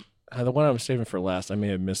 The one I was saving for last, I may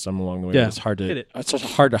have missed some along the way. Yeah. It's hard to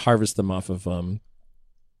harvest them off of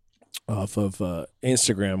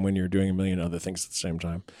Instagram when you're doing a million other things at the same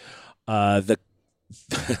time. The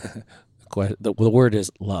word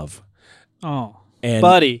is love. Oh, and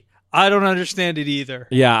buddy, I don't understand it either.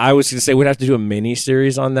 Yeah, I was going to say we'd have to do a mini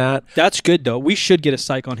series on that. That's good though. We should get a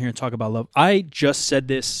psych on here and talk about love. I just said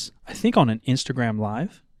this, I think, on an Instagram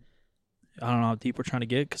live. I don't know how deep we're trying to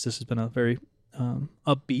get because this has been a very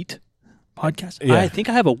upbeat podcast. Yeah. I think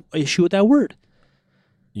I have an issue with that word.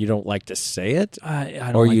 You don't like to say it?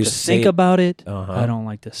 I don't like to think about it. I don't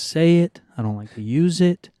like to say it. I don't like to use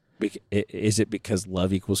it. Is it because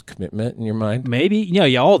love equals commitment in your mind? Maybe.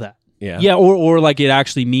 Yeah, all that. Yeah, or like it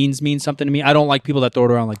actually means something to me. I don't like people that throw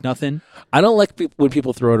it around like nothing. I don't like when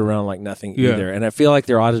people throw it around like nothing Yeah. either. And I feel like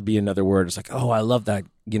there ought to be another word. It's like, oh, I love that.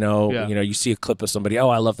 Yeah. You see a clip of somebody. Oh,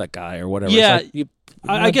 I love that guy or whatever. Yeah. It's like,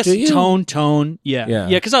 I guess do you? tone. Yeah. Yeah.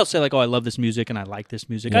 Because I'll say like, oh, I love this music and I like this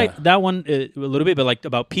music. Yeah. That one a little bit, but like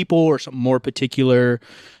about people or something more particular.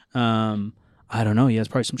 I don't know. He has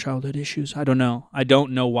probably some childhood issues. I don't know. I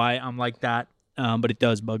don't know why I'm like that, but it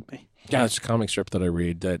does bug me. Yeah, it's a comic strip that I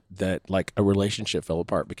read that like a relationship fell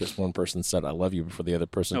apart because one person said "I love you" before the other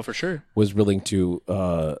person No, for sure. was willing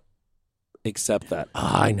to accept that.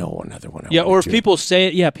 I know another one. Yeah, or if people say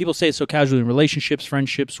it, people say it so casually in relationships,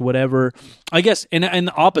 friendships, whatever. I guess, and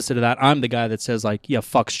the opposite of that, I'm the guy that says like, yeah,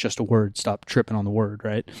 fuck's just a word. Stop tripping on the word,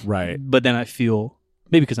 right? Right. But then I feel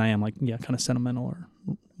maybe because I am like, yeah, kind of sentimental or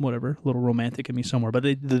whatever, a little romantic in me somewhere. But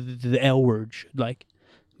the L word should like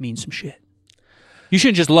mean some shit. You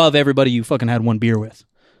shouldn't just love everybody you fucking had one beer with.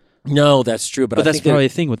 No, that's true. But I that's think probably a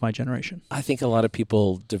thing with my generation. I think a lot of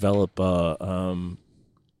people develop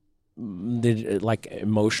like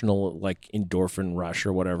emotional like endorphin rush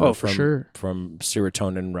or whatever. Oh, for sure. From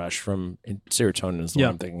serotonin rush. From serotonin is the Yeah.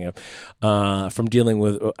 one I'm thinking of. From dealing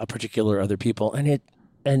with a particular other people,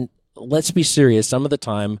 and let's be serious. Some of the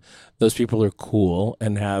time, those people are cool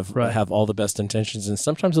and have all the best intentions, and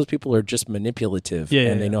sometimes those people are just manipulative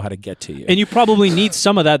and they know how to get to you. And you probably need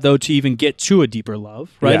some of that though to even get to a deeper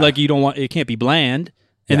love, right? Yeah. Like you don't want it can't be bland,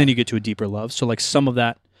 and then you get to a deeper love. So like some of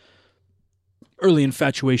that early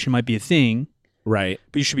infatuation might be a thing, right?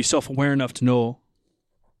 but you should be self-aware enough to know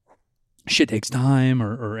shit takes time,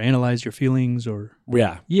 or analyze your feelings, or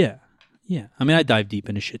yeah. I mean, I dive deep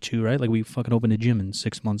into shit too, right? Like we fucking opened a gym in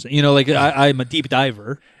 6 months. Like I'm a deep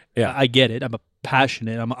diver. Yeah. I get it. I'm a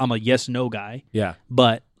passionate. I'm a yes no guy. Yeah.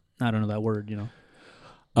 But I don't know that word.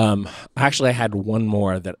 Actually, I had one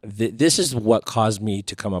more that this is what caused me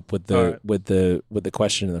to come up with the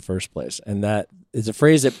question in the first place, and that is a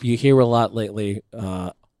phrase that you hear a lot lately.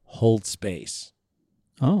 Hold space.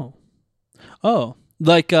 Oh,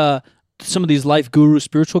 like some of these life guru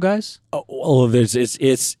spiritual guys.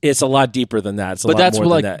 It's a lot deeper than that. It's a but lot that's more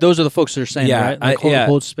like than that. those are the folks that are saying, Yeah, right? Like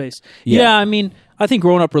hold space. Yeah. Yeah, I mean, I think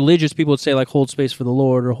growing up religious, people would say like hold space for the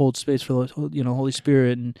Lord or hold space for the Holy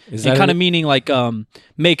Spirit, and kind of meaning like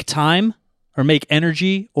make time or make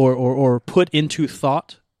energy or put into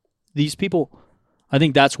thought these people. I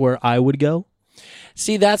think that's where I would go.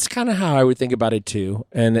 See, that's kind of how I would think about it too,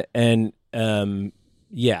 and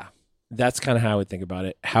yeah, that's kind of how I would think about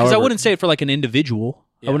it. Because I wouldn't say it for like an individual.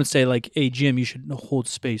 Yeah. I wouldn't say like, hey Jim, you should hold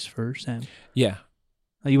space for Sam. Yeah,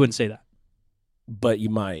 You wouldn't say that. but you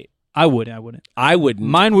might. I wouldn't. I wouldn't.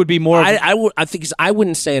 Mine would be more. I think I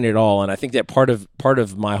wouldn't say it at all, and I think that part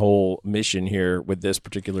of my whole mission here with this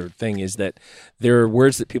particular thing is that there are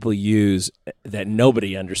words that people use that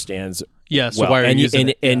nobody understands. Yeah, so well. why are you using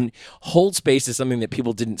it? And hold space is something that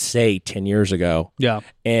people didn't say 10 years ago. Yeah,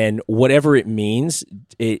 and whatever it means,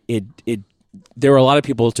 it there are a lot of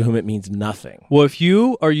people to whom it means nothing. Well, if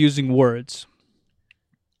you are using words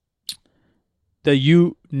that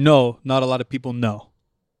not a lot of people know.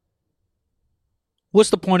 What's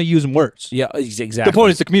the point of using words? Yeah, exactly. The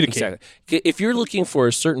point is to communicate. Exactly. If you're looking for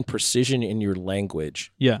a certain precision in your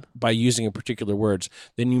language by using a particular words,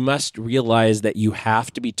 then you must realize that you have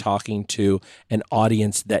to be talking to an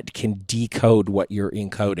audience that can decode what you're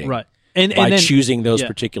encoding. Right. By choosing those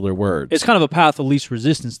particular words. It's kind of a path of least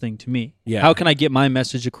resistance thing to me. Yeah. How can I get my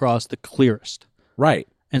message across the clearest? Right.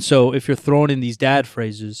 And so if you're throwing in these dad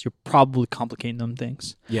phrases, you're probably complicating them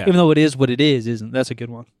things. Yeah. Even though it is what it is, isn't. That's a good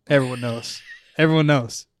one. Everyone knows. Everyone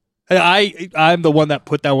knows. I'm the one that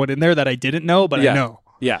put that one in there that I didn't know, but I know.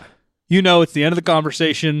 Yeah. It's the end of the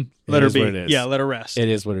conversation. Let her be. What it is. Yeah, let her rest. It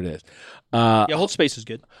is what it is. Hold space is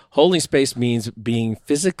good. Holding space means being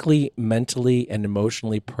physically, mentally, and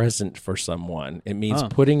emotionally present for someone. It means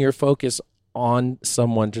putting your focus on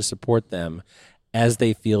someone to support them as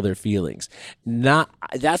they feel their feelings.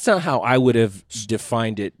 That's not how I would have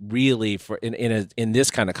defined it really for in this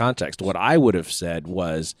kind of context. What I would have said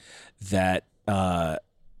was that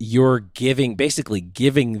you're basically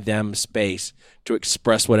giving them space to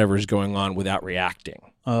express whatever is going on without reacting.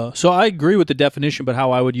 So I agree with the definition, but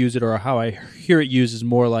how I would use it or how I hear it used is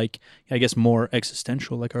more like, I guess, more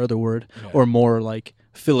existential, like our other word, or more like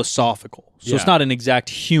philosophical. So it's not an exact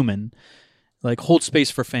human, like hold space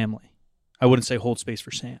for family. I wouldn't say hold space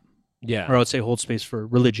for Sam. Yeah. Or I would say hold space for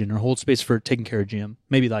religion or hold space for taking care of Jim.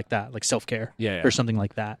 Maybe like that, like self-care or something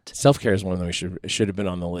like that. Self-care is one that we should have been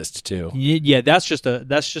on the list too. Yeah, that's just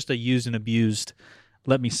a used and abused,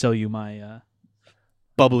 let me sell you my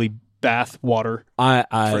bubbly bath water I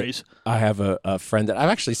phrase. I have a friend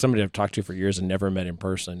that somebody I've talked to for years and never met in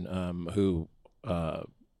person. Who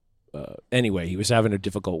anyway, he was having a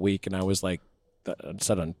difficult week, and I was like, I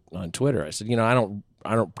said on Twitter, I said, I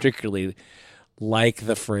don't particularly like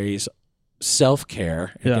the phrase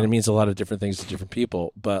self-care. Yeah. And it means a lot of different things to different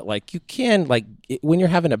people, but like you can, when you're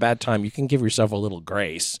having a bad time, you can give yourself a little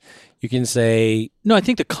grace. You can say, No, I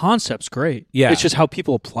think the concept's great. Yeah. It's just how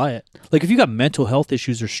people apply it. Like if you got mental health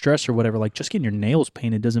issues or stress or whatever, like just getting your nails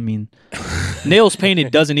painted doesn't mean nails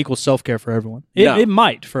painted doesn't equal self-care for everyone. No. It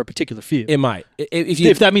might for a particular few. it might.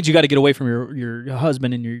 If that means you got to get away from your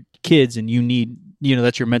husband and your kids and you need,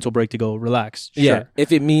 that's your mental break to go relax. Sure. Yeah,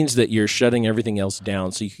 if it means that you're shutting everything else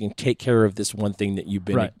down so you can take care of this one thing that you've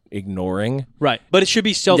been Right. ignoring, Right. But it should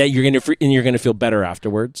be that you're gonna feel better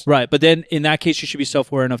afterwards. Right. But then in that case, you should be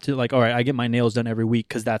self-aware enough to like, all right, I get my nails done every week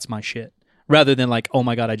because that's my shit. Rather than like, oh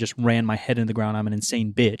my God, I just ran my head into the ground. I'm an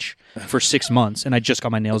insane bitch for 6 months and I just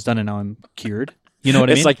got my nails done and now I'm cured. You know what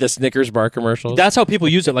I mean? It's like the Snickers bar commercials. That's how people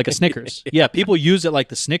use it, like a Snickers. Yeah, people use it like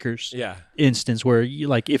the Snickers yeah. instance where you,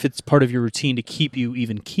 like if it's part of your routine to keep you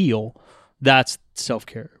even keel, that's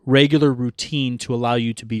self-care. Regular routine to allow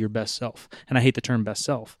you to be your best self. And I hate the term best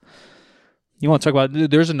self. You want to talk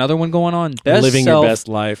about, there's another one going on. Living your best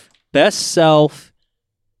life. Best self.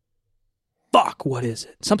 Fuck, what is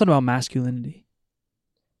it? Something about masculinity.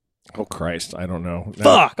 Oh Christ, I don't know.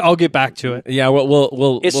 Fuck, I'll get back to it. Yeah,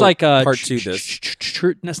 we'll It's we'll like part two this.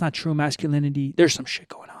 That's not true masculinity. There's some shit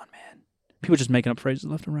going on, man. People just making up phrases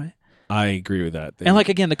left and right. I agree with that. And like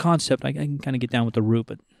again, the concept, I can kind of get down with the root,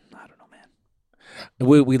 but I don't know,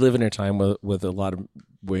 man. We live in a time with a lot of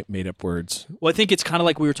made up words. Well, I think it's kind of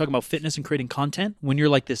like we were talking about fitness and creating content. When you're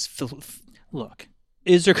like this, look,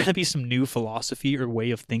 is there going to be some new philosophy or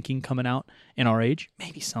way of thinking coming out in our age?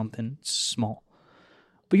 Maybe something small.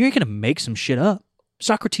 But you're going to make some shit up.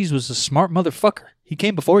 Socrates was a smart motherfucker. He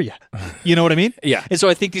came before you. You know what I mean? Yeah. And so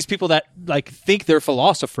I think these people that like think they're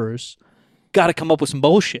philosophers got to come up with some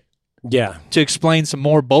bullshit Yeah. to explain some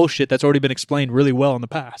more bullshit that's already been explained really well in the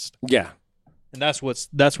past. Yeah. And that's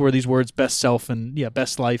where these words best self and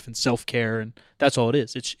best life and self-care and that's all it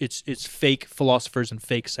is. It's fake philosophers and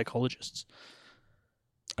fake psychologists.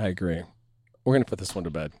 I agree. We're going to put this one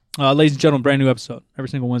to bed. Ladies and gentlemen, brand new episode every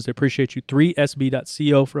single Wednesday. Appreciate you.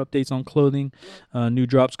 3sb.co for updates on clothing. New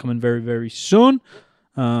drops coming very, very soon.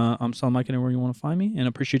 I'm Sal Mike anywhere you want to find me. And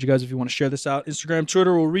appreciate you guys if you want to share this out. Instagram,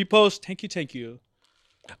 Twitter, we'll repost. Thank you.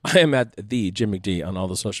 I am at the Jim McD on all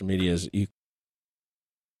the social medias.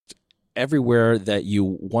 Everywhere that you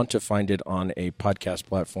want to find it on a podcast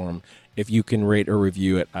platform, if you can rate or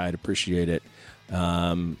review it, I'd appreciate it.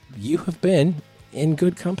 You have been in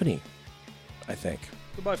good company, I think.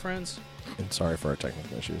 Goodbye, friends. And sorry for our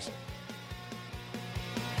technical issues.